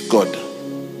seek God.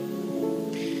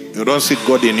 You don't seek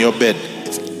God in your bed.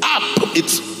 It's up.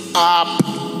 It's up.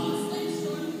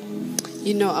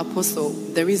 You know, Apostle,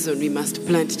 the reason we must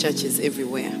plant churches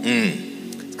everywhere,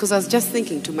 because I was just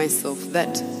thinking to myself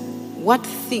that what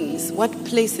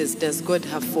places does God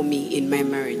have for me in my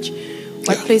marriage?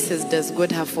 What places does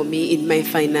God have for me in my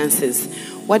finances?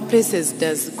 What places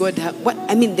does God have?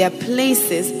 There are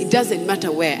places, it doesn't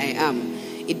matter where I am.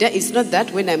 It's not that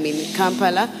when I'm in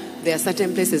Kampala, there are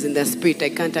certain places in the spirit I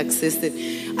can't access it.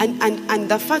 And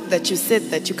the fact that you said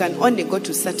that you can only go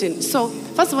to certain... So,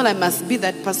 first of all, I must be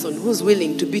that person who's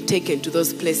willing to be taken to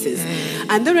those places.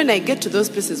 And then when I get to those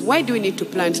places, why do we need to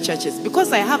plant churches?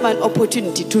 Because I have an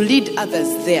opportunity to lead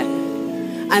others there.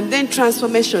 And then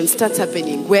transformation starts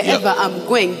happening wherever I'm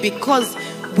going, because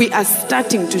we are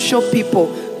starting to show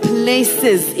people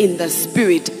places in the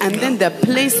spirit, and then the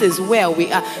places where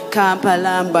we are,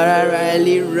 Kampala, Mbarara,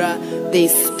 Lira, they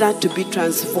start to be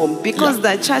transformed, because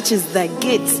the church is the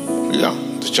gate. Yeah,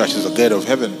 the church is the gate of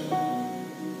heaven.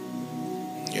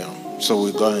 Yeah, so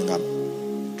we're going up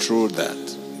through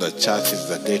that. The church is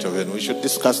the gate of heaven. We should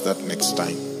discuss that next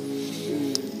time.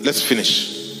 Let's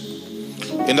finish.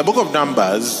 In the book of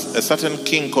Numbers, a certain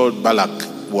king called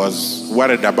Balak was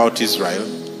worried about Israel.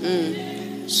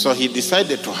 So he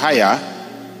decided to hire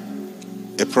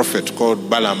a prophet called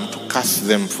Balaam to curse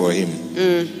them for him.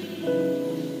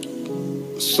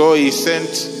 So he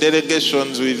sent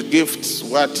delegations with gifts.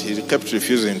 What? He kept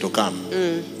refusing to come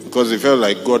because he felt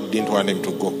like God didn't want him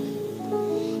to go.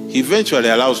 He eventually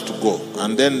allows to go,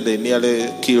 and then they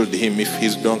nearly killed him if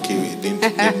his donkey did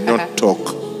not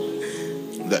talk.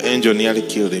 The angel nearly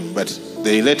killed him, but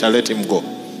they later let him go.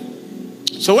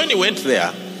 So when he went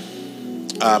there,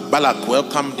 Balak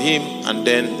welcomed him, and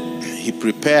then he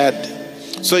prepared.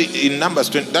 So in Numbers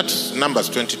 20, that's Numbers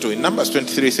 22. In Numbers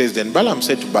 23 it says, then Balaam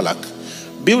said to Balak,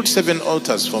 build 7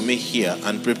 altars for me here,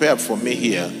 and prepare for me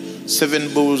here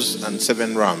 7 bulls and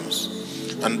 7 rams.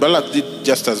 And Balak did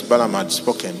just as Balaam had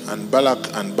spoken, and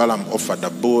Balak and Balaam offered a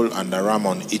bull and a ram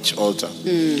on each altar.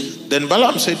 Then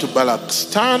Balaam said to Balak,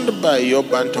 stand by your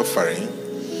burnt offering,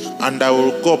 and I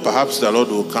will go. Perhaps the Lord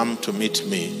will come to meet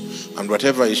me, and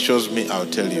whatever he shows me, I'll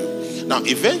tell you. Now,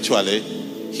 eventually,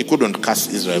 he couldn't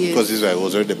curse Israel because Israel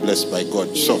was already blessed by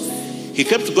God. So he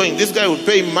kept going. This guy would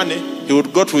pay him money. He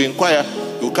would go to inquire.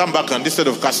 He would come back, and instead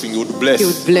of cursing, he would bless. He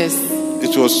would bless.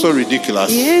 It was so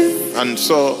ridiculous and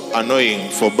so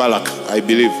annoying for Balak, I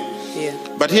believe.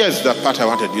 Yeah. But here's the part I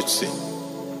wanted you to see.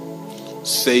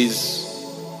 Says,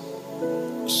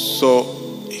 so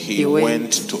he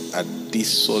went to a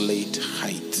desolate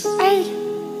height.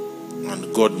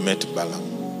 And God met Balaam.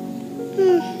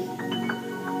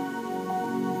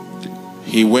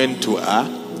 He went to a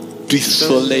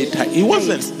desolate heights. He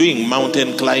wasn't doing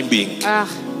mountain climbing.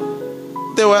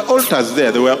 There were altars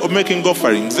there. They were making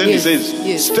offerings. Then Yes, he says,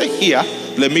 yes. stay here.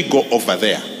 Let me go over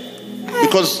there.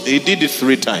 Because he did it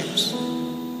 3 times.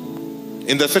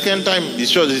 In the second time, he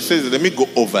says, let me go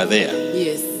over there.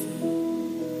 Yes.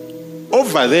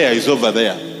 Over there is over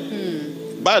there.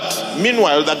 But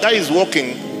meanwhile, the guy is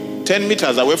walking 10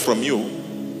 meters away from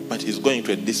you, but he's going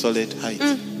to a desolate height.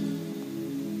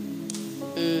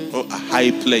 Or a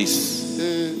high place.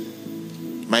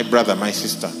 My brother, my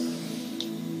sister,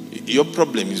 your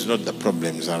problem is not the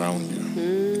problems around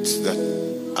you. It's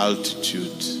the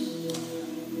altitude.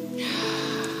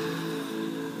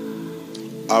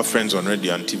 Our friends on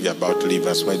radio and TV about to leave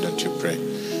us. Why don't you pray?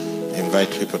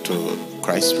 Invite people to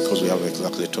Christ, because we have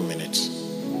exactly 2 minutes.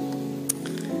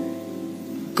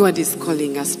 God is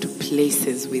calling us to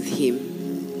places with Him.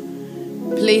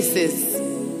 Places,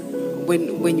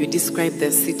 when you describe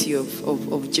the city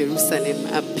of Jerusalem,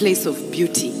 a place of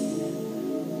beauty,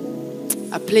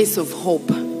 a place of hope,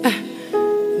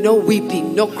 no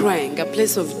weeping, no crying, a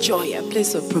place of joy, a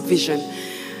place of provision.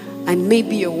 And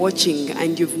maybe you're watching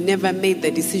and you've never made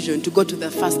the decision to go to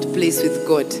the first place with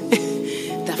God.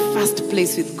 The first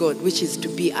place with God, which is to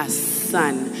be a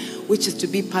son, which is to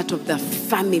be part of the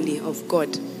family of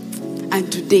God.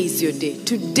 And today is your day.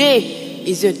 Today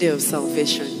is your day of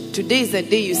salvation. Today is the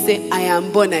day you say, I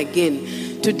am born again.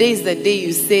 Today is the day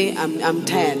you say, I'm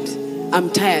tired.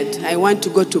 I'm tired. I want to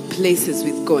go to places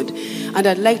with God. And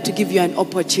I'd like to give you an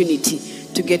opportunity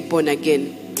to get born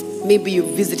again. Maybe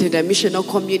you've visited a missional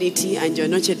community and you're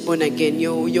not yet born again.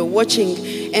 You're watching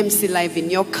MC Live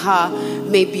in your car,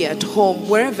 maybe at home,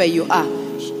 wherever you are.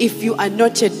 If you are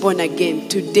not yet born again,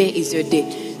 today is your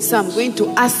day. So I'm going to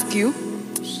ask you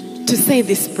to say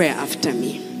this prayer after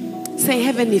me. Say,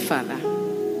 Heavenly Father,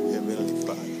 Heavenly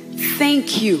Father,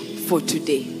 thank you for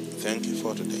today. thank you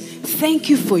for today. Thank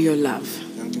you for your love.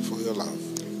 Thank you for your love.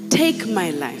 Take my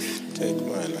life Take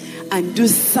my life. and do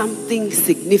something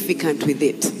significant with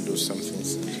it. Do something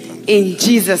significant. In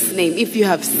Jesus' name. If you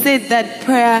have said that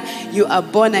prayer, you are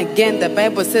born again. The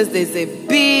Bible says there's a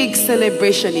big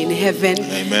celebration in heaven.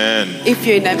 Amen. If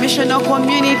you're in a missional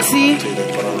community,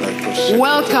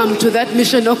 welcome to that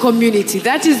missional community.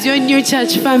 That is your new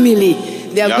church family.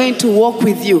 They are going to walk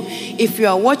with you. If you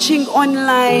are watching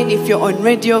online, if you're on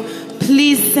radio,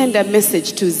 please send a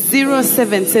message to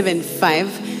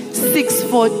 0775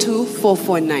 642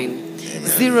 449.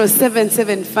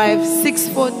 0775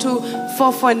 642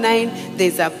 449.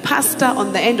 There's a pastor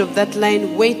on the end of that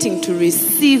line waiting to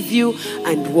receive you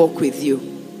and walk with you.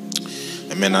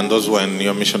 Amen. And those who are in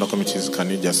your missional committees, can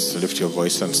you just lift your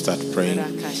voice and start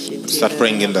praying? Start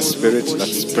praying in the Spirit.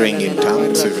 That's praying in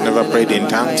tongues. If you've never prayed in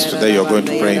tongues, today you're going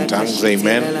to pray in tongues.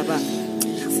 Amen.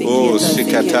 Oh,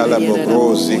 sikatala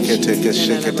bobro ziketeke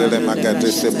sheketele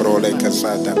magatese brole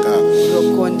kasataka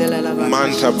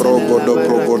manta brogodo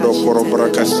korobra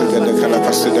kaside kala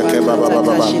kaside ke baba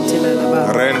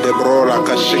rende brola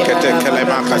kashikete kele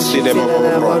makaside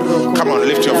baba. Come on,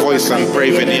 lift your voice and pray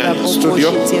even here in the studio.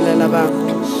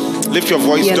 Lift your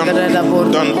voice,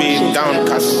 don't be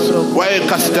downcast. Why are you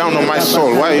cast down on my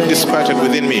soul? Why are you disquieted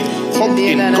within me? Hope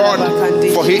in God,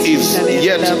 for He is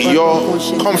yet your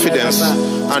confidence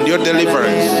and your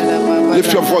deliverance.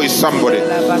 Lift your voice, somebody.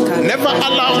 Never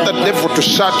allow the devil to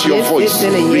shut your voice,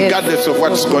 regardless of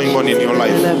what's going on in your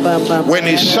life. When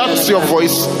he shuts your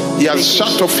voice, he has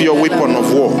shut off your weapon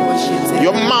of war.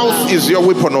 Your mouth is your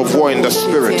weapon of war in the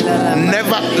Spirit.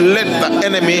 Never let the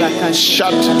enemy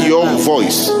shut your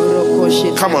voice.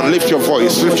 Come on, lift your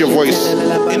voice. Lift your voice.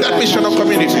 In that missional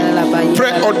community,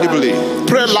 pray audibly.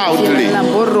 Pray loudly.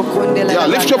 Yeah,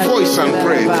 lift your voice and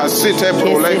pray. Kasite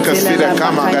prole kaside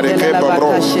kama gareke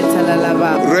babro.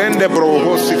 Rende bro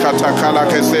hosi katakala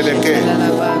kesedeke.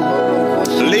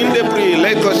 Linde bri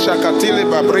leko shakatile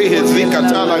babri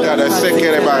hezikatala gada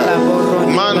sekereba.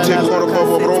 Mante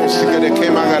korbo bro sikedeke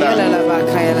magara.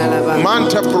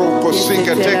 Manta pro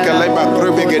kosikateka leba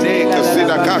prebegede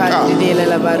kasida kaka.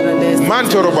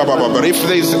 Mantoro baba. If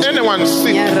there is anyone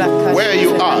sick where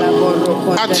you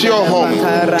are, at your home,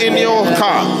 in your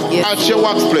car, at your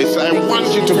workplace, I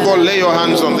want you to go lay your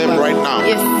hands on them right now.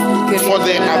 For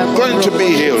they are going to be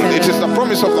healed. It is the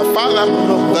promise of the Father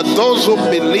that those who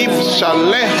believe shall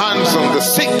lay hands on the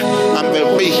sick and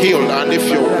they'll be healed. And if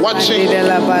you're watching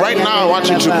right now, I want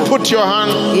you to put your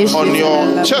hand on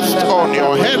your chest, on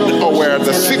your head, or where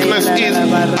the sickness is.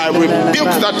 I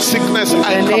rebuke that sickness.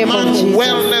 I command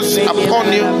wellness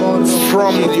upon you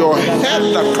from your head,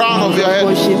 the crown of your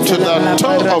head, to the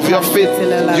toe of your feet.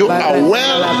 You are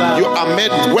well. You are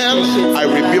made well. I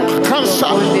rebuke cancer.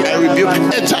 I rebuke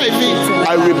HIV.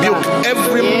 I rebuke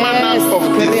every manner of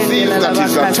disease that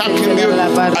is attacking you.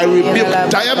 I rebuke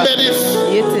diabetes.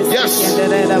 Yes,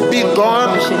 be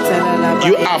gone.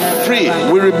 You are free.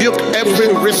 We rebuke every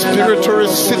respiratory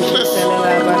sickness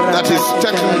that is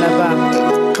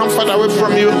taking comfort away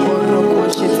from you.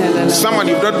 Someone,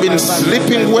 you've not been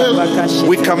sleeping well.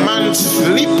 We command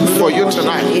sleep for you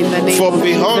tonight. For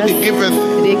behold, he giveth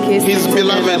his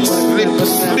beloved sleep.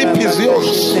 Sleep is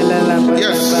yours.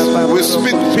 Yes, we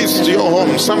speak peace to your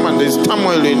home. Someone, there's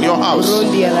turmoil in your house.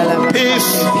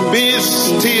 Peace, be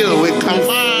still. We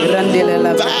command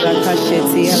that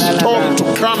storm to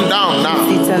calm down now.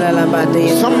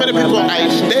 So many people are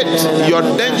in debt.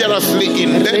 You're dangerously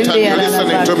in debt and you're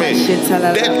listening to me.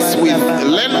 Debts with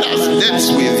lenders,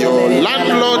 debts with your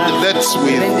landlord, debts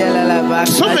with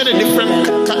so many different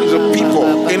kinds of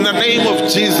people. In the name of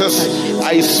Jesus,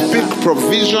 I speak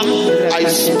provision. I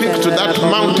speak to that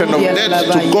mountain of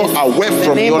debt to go away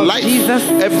from your life.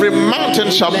 Every mountain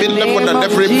shall be leveled and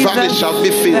every valley shall be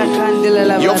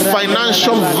filled. Your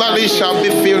financial valley shall be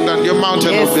filled and your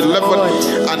mountain will be leveled,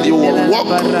 and you will walk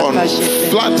on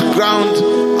flat ground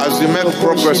as you make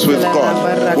progress with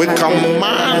God. We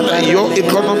command your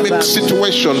economic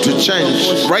situation to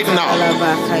change right now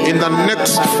in the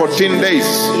next 14 days.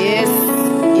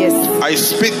 I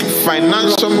speak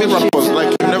financial miracles like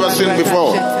you've never seen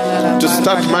before to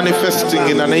start manifesting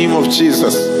in the name of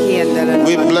Jesus.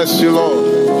 We bless you,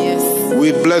 Lord.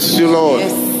 We bless you, Lord.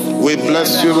 We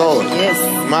bless you, Lord.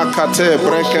 Makate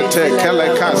brekete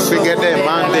keleka sigede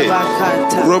mande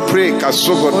ropre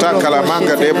kasugota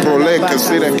kalamanga de prole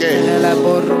kasireke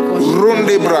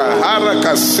rundi bra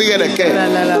haraka sigedeke.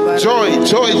 Joy,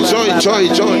 joy, joy, joy,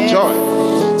 joy, joy.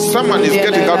 Someone is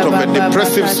getting out of a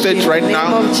depressive state right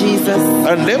now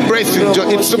and embracing joy.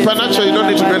 It's supernatural. You don't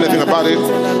need to do anything about it.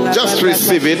 Just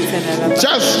receive it.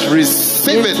 Just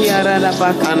receive it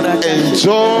and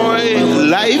enjoy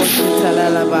life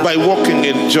by walking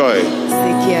in joy.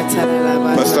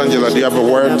 Pastor Angela, do you have a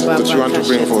word that you want to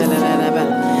bring forth?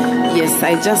 Yes,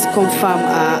 I just confirm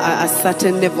a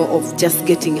certain level of just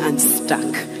getting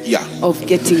unstuck. Yeah. Of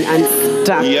getting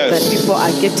unstuck. Yes. That people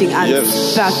are getting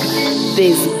unstuck. Yes.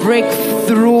 There's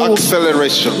breakthrough.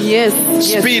 Acceleration. Yes.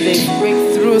 Speed. Yes, there's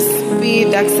breakthrough,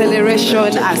 speed,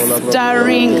 acceleration, a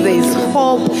stirring. There's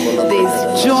hope.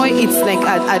 There's joy. It's like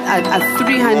a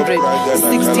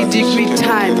 360-degree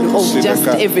time of just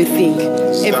everything.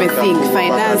 Everything.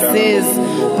 Finances,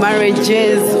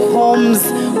 marriages, homes,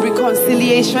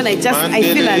 reconciliation. I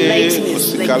feel a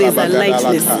lightness. Like there's a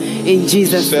lightness in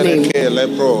Jesus' name.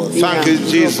 Thank you,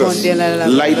 Jesus.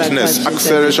 Lightness,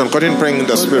 acceleration. Continue praying in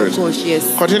the Spirit.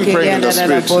 Continue praying in the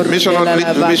Spirit. Missional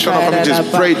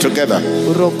communities, pray together.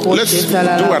 Let's do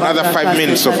another 5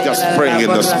 minutes of just praying in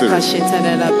the Spirit.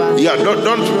 Yeah,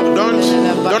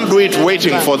 don't do it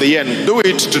waiting for the end. Do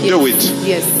it to do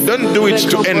it. Don't do it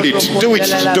to end it. Do it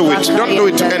to do it. Don't do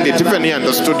it to end it. Even here in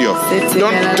the studio,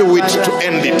 don't do it to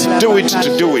end it. Do it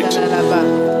to do it.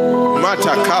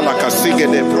 Mata kala kasige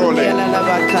de prole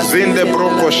zinde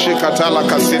broko shikatala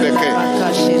kasideke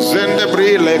zinde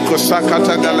brile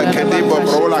kusakata gala kedibo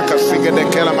brola kasige de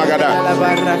kela magada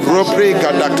ropri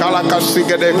gada kala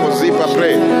kasige de kozipa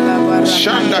pre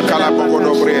shanda kala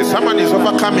bogodo bre. Someone is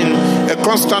overcoming a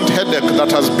constant headache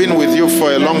that has been with you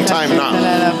for a long time now,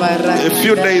 a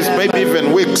few days, maybe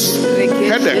even weeks.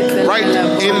 Headache right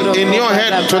in your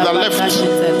head, to the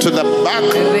left, to the back,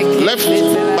 left,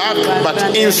 back,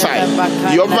 but inside.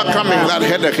 You're overcoming that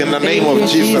headache in the name of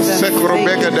Jesus.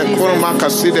 Sekrobega de kurma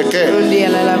kasideke.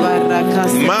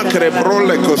 Makre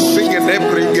brole kosige de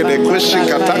bringe de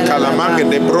kushikata kalamange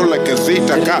de brole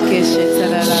kesitaka.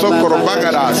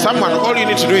 Sokorobagada. Someone, all you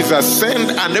need to do is ascend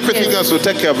and everything else will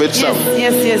take care of itself.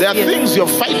 There are things you're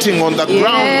fighting on the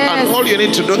ground and all you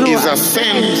need to do is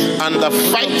ascend and the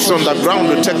fights on the ground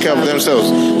will take care of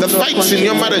themselves. The fights in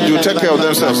your marriage will take care of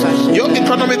themselves. Your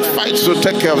economic fights will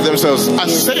take care of themselves.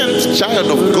 Ascend, child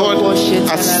of God.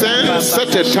 Ascend,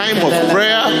 set a time of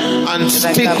prayer and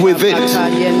stick with it.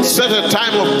 Set a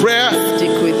time of prayer.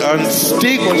 and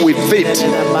stick with it.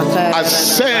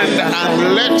 Ascend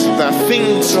and let the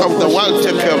things of the world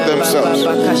take care of themselves.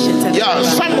 Yeah,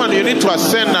 someone, you need to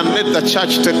ascend and let the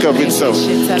church take care of itself.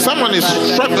 Someone is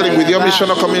struggling with your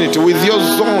missional community, with your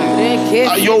zone.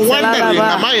 You're wondering,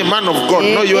 am I a man of God?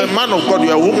 No, you're a man of God.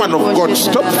 You're a woman of God.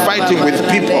 Stop fighting with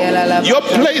people. Your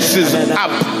place is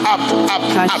up.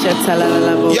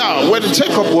 Yeah, when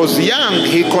Jacob was young,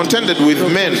 he contended with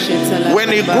men. When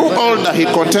he grew older, he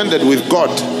contended with God.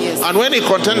 And when he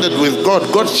contended with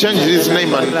God, God changed his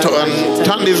name and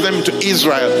turned his name to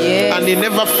Israel. And he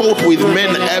never fought with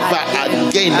men ever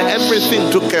again. Everything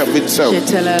took care of itself.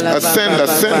 Ascend,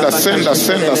 ascend, ascend,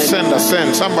 ascend, ascend,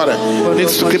 ascend. Somebody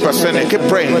needs to keep ascending. Keep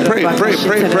praying. Pray. Up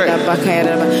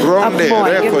more,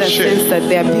 I get the sense that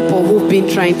there are people who've been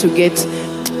trying to get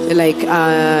like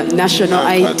national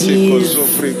IDs,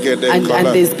 and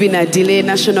there's been a delay.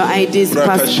 National IDs,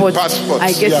 passports.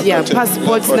 I guess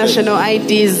passports, national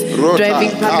IDs,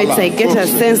 driving permits. I get a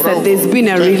sense that there's been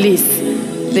a release.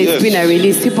 There's been a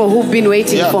release. People who've been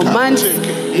waiting for months,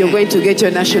 you're going to get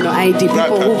your national ID.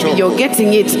 People you're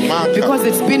getting it because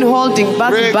it's been holding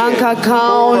back bank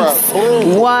accounts.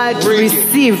 What?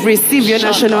 Receive your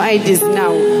national IDs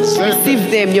now. Receive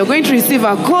them. You're going to receive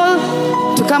a call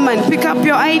to come and pick up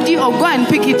your ID or go and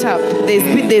pick it up.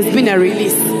 There's been a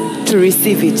release to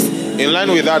receive it. In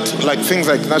line with that, like things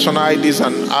like national IDs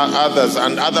and others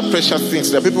and other precious things,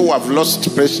 there are people who have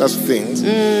lost precious things.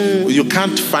 You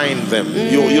can't find them.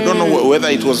 You don't know whether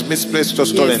it was misplaced or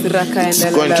stolen. It's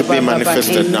going to be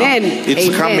manifested now. It's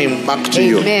coming back to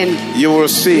you. You will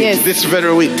see it this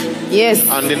very week. Yes.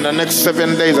 And in the next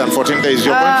 7 days and 14 days,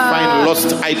 you're going to find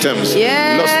lost items,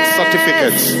 lost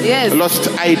certificates, lost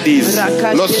IDs,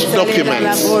 lost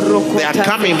documents. They are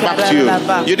coming back to you.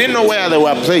 You didn't know where they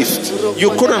were placed.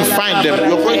 You couldn't find them.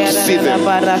 You're going to see them.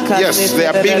 Yes, they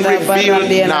are being revealed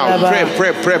now.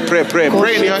 Pray.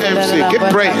 Pray in your MC. Keep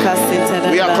praying.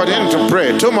 We are continuing to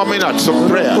pray. 2 more minutes of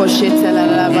prayer.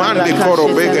 Mandi koro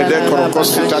bege de koro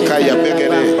kositaka ya bege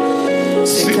de.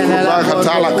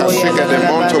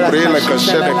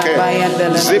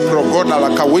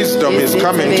 Wisdom is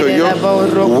coming to you.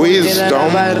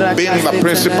 Wisdom being the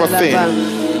principal thing.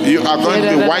 You are going to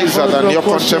be wiser than your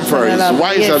contemporaries,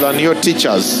 wiser than your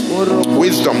teachers.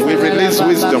 Wisdom, we release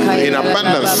wisdom in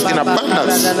abundance,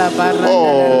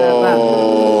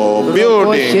 Oh,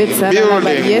 building.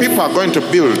 People are going to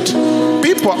build.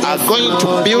 People are going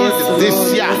to build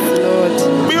this year.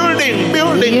 Building.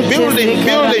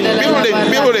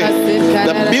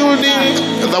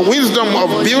 The wisdom of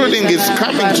building is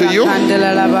coming to you.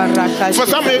 For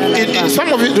some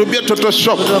of it will be a total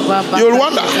shock. You'll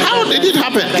wonder, how did it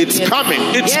happen? It's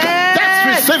coming. Just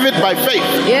receive it by faith.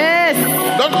 Yes.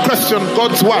 Don't question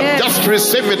God's word. Just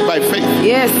receive it by faith.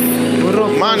 Yes.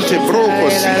 Others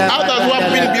who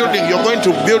have been building, you're going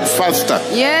to build faster.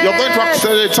 Yes. You're going to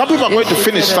accelerate. Some people are going to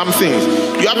finish some things.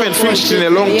 You haven't finished in a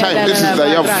long time. This is the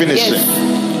year of finishing. Yes.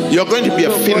 You're going to be a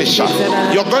finisher.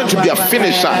 You're going to be a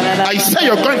finisher. I say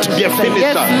you're going to be a finisher.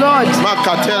 Yes, Lord.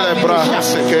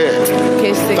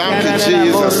 Thank you,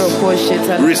 Jesus.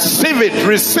 Receive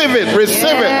it.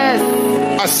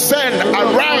 Ascend,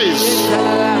 arise.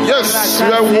 Yes, you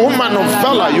are a woman of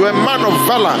valor. You are a man of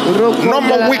valor. No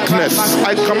more weakness.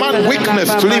 I command weakness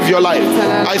to leave your life.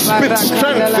 I speak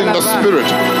strength in the spirit.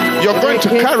 You're going to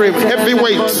carry heavy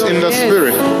weights in the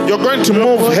spirit. You're going to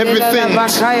move heavy things.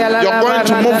 You're going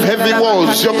to move heavy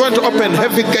walls. You're going to open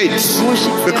heavy gates.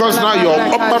 Because now you're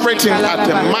operating at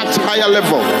a much higher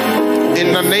level.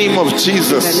 In the name of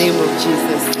Jesus.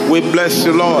 We bless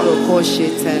you, Lord.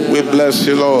 We bless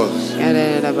you, Lord.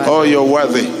 Oh, you're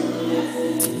worthy.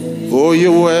 Oh,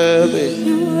 you're worthy.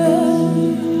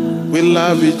 We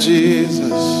love you,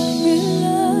 Jesus.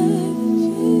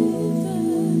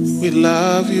 We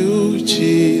love you,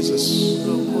 Jesus.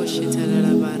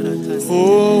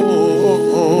 Oh.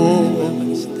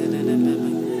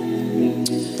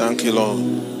 Thank you, Lord.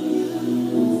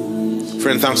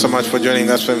 Friend, thanks so much for joining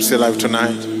us for MC Live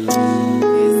tonight.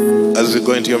 As we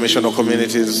go into your missional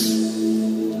communities,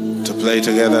 to play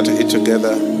together, to eat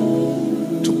together,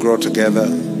 to grow together,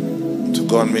 to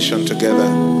go on mission together.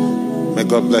 May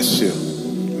God bless you.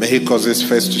 May He cause His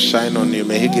face to shine on you.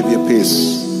 May He give you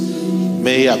peace.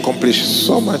 May He accomplish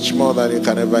so much more than you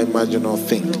can ever imagine or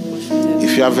think.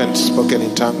 If you haven't spoken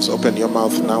in tongues, open your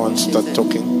mouth now and start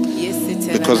talking.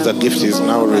 Because the gift is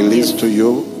now released to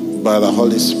you by the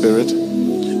Holy Spirit.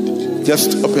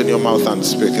 Just open your mouth and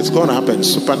speak. It's going to happen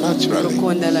supernaturally.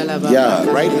 Yeah,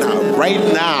 right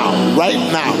now.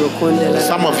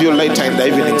 Some of you later in the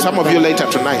evening. Some of you later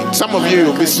tonight. Some of you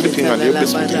will be sleeping and you'll be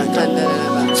speaking in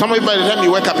tongues. Some of you by the time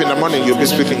you wake up in the morning, you'll be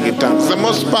speaking in tongues. The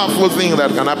most powerful thing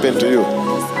that can happen to you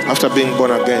after being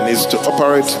born again is to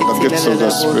operate the gifts of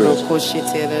the Spirit.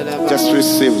 Just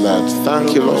receive that.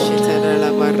 Thank you, Lord.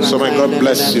 So may God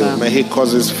bless you. May He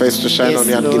cause His face to shine on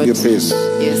you and give you peace.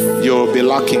 You will be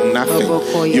lacking nothing.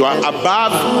 You are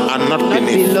above and not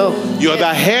beneath. You are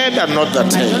the head and not the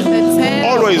tail.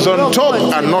 Always on top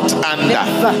and not under.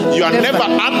 You are never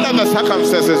under the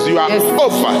circumstances. You are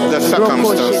over the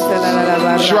circumstances.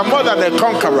 You are more than a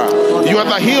conqueror. You are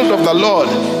the healed of the Lord.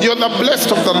 You are the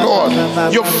blessed of the Lord.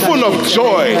 You're full of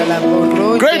joy.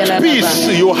 Great peace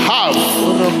you have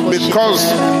because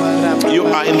you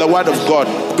are in the Word of God.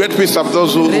 Great peace of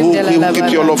those who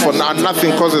keep your law for now.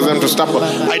 Nothing causes them to stumble.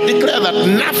 I declare that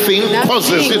nothing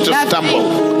causes you to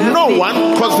stumble. No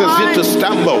one causes you to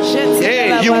stumble.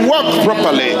 Hey, you walk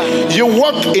properly. You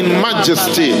walk in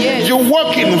majesty. You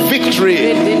walk in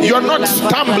victory. You are not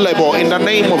stumbleable in the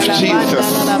name of Jesus.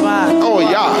 Oh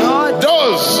yeah.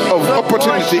 Doors of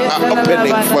opportunity are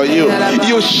opening for you.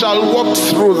 You shall walk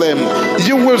through them.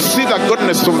 You will see the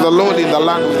goodness of the Lord in the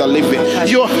land of the living.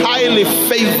 You're highly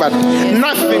favored.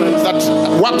 Nothing that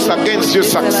works against you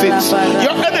succeeds.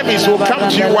 Your enemies will come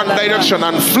to you one direction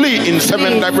and flee in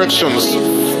 7 directions.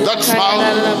 That's how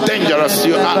dangerous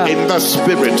you are in the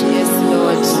spirit.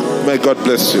 May God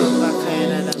bless you.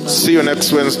 See you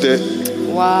next Wednesday.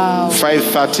 Wow.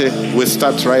 5:30. We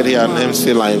start right here on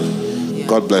MC Live.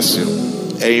 God bless you.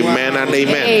 Amen and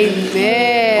amen.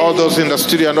 Amen. All those in the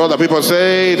studio and all the people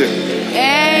said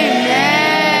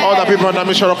Amen. All the people in the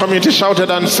missional community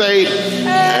shouted and said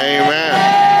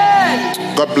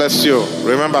Amen. God bless you.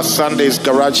 Remember, Sunday is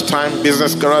garage time.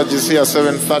 Business garage is here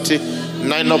 7:30.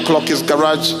 9 o'clock is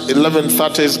garage.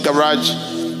 11:30 is garage.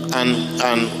 And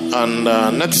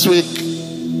next week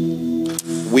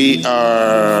we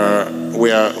are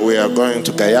going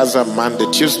to Gayaza Monday,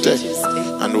 Tuesday.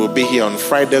 And we'll be here on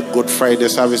Friday, Good Friday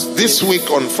service. This week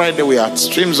on Friday, we are at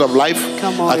Streams of Life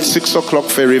at 6 o'clock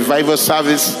for a revival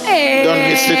service. Hey. Don't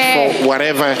miss it for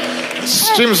whatever.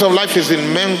 Streams of Life is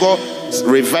in Mengo.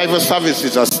 Revival service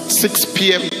is at 6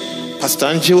 p.m. Pastor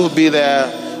Angie will be there.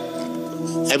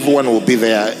 Everyone will be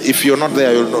there. If you're not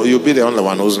there, you'll be the only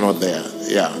one who's not there.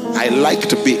 Yeah. I like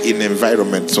to be in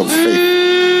environments of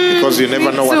faith because you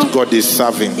never know what God is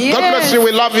serving. Yes. God bless you.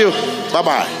 We love you.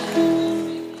 Bye-bye.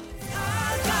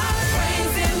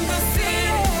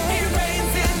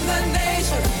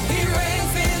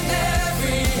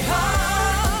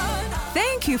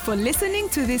 Thank you for listening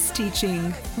to this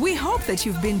teaching. We hope that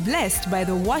you've been blessed by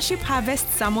the Worship Harvest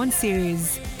Sermon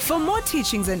series. For more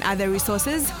teachings and other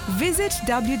resources, visit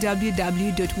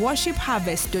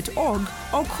www.worshipharvest.org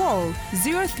or call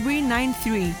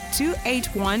 0393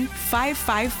 281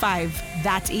 555.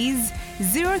 That is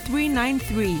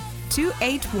 0393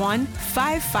 281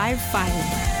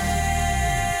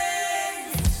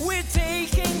 555. We're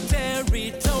taking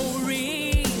territory.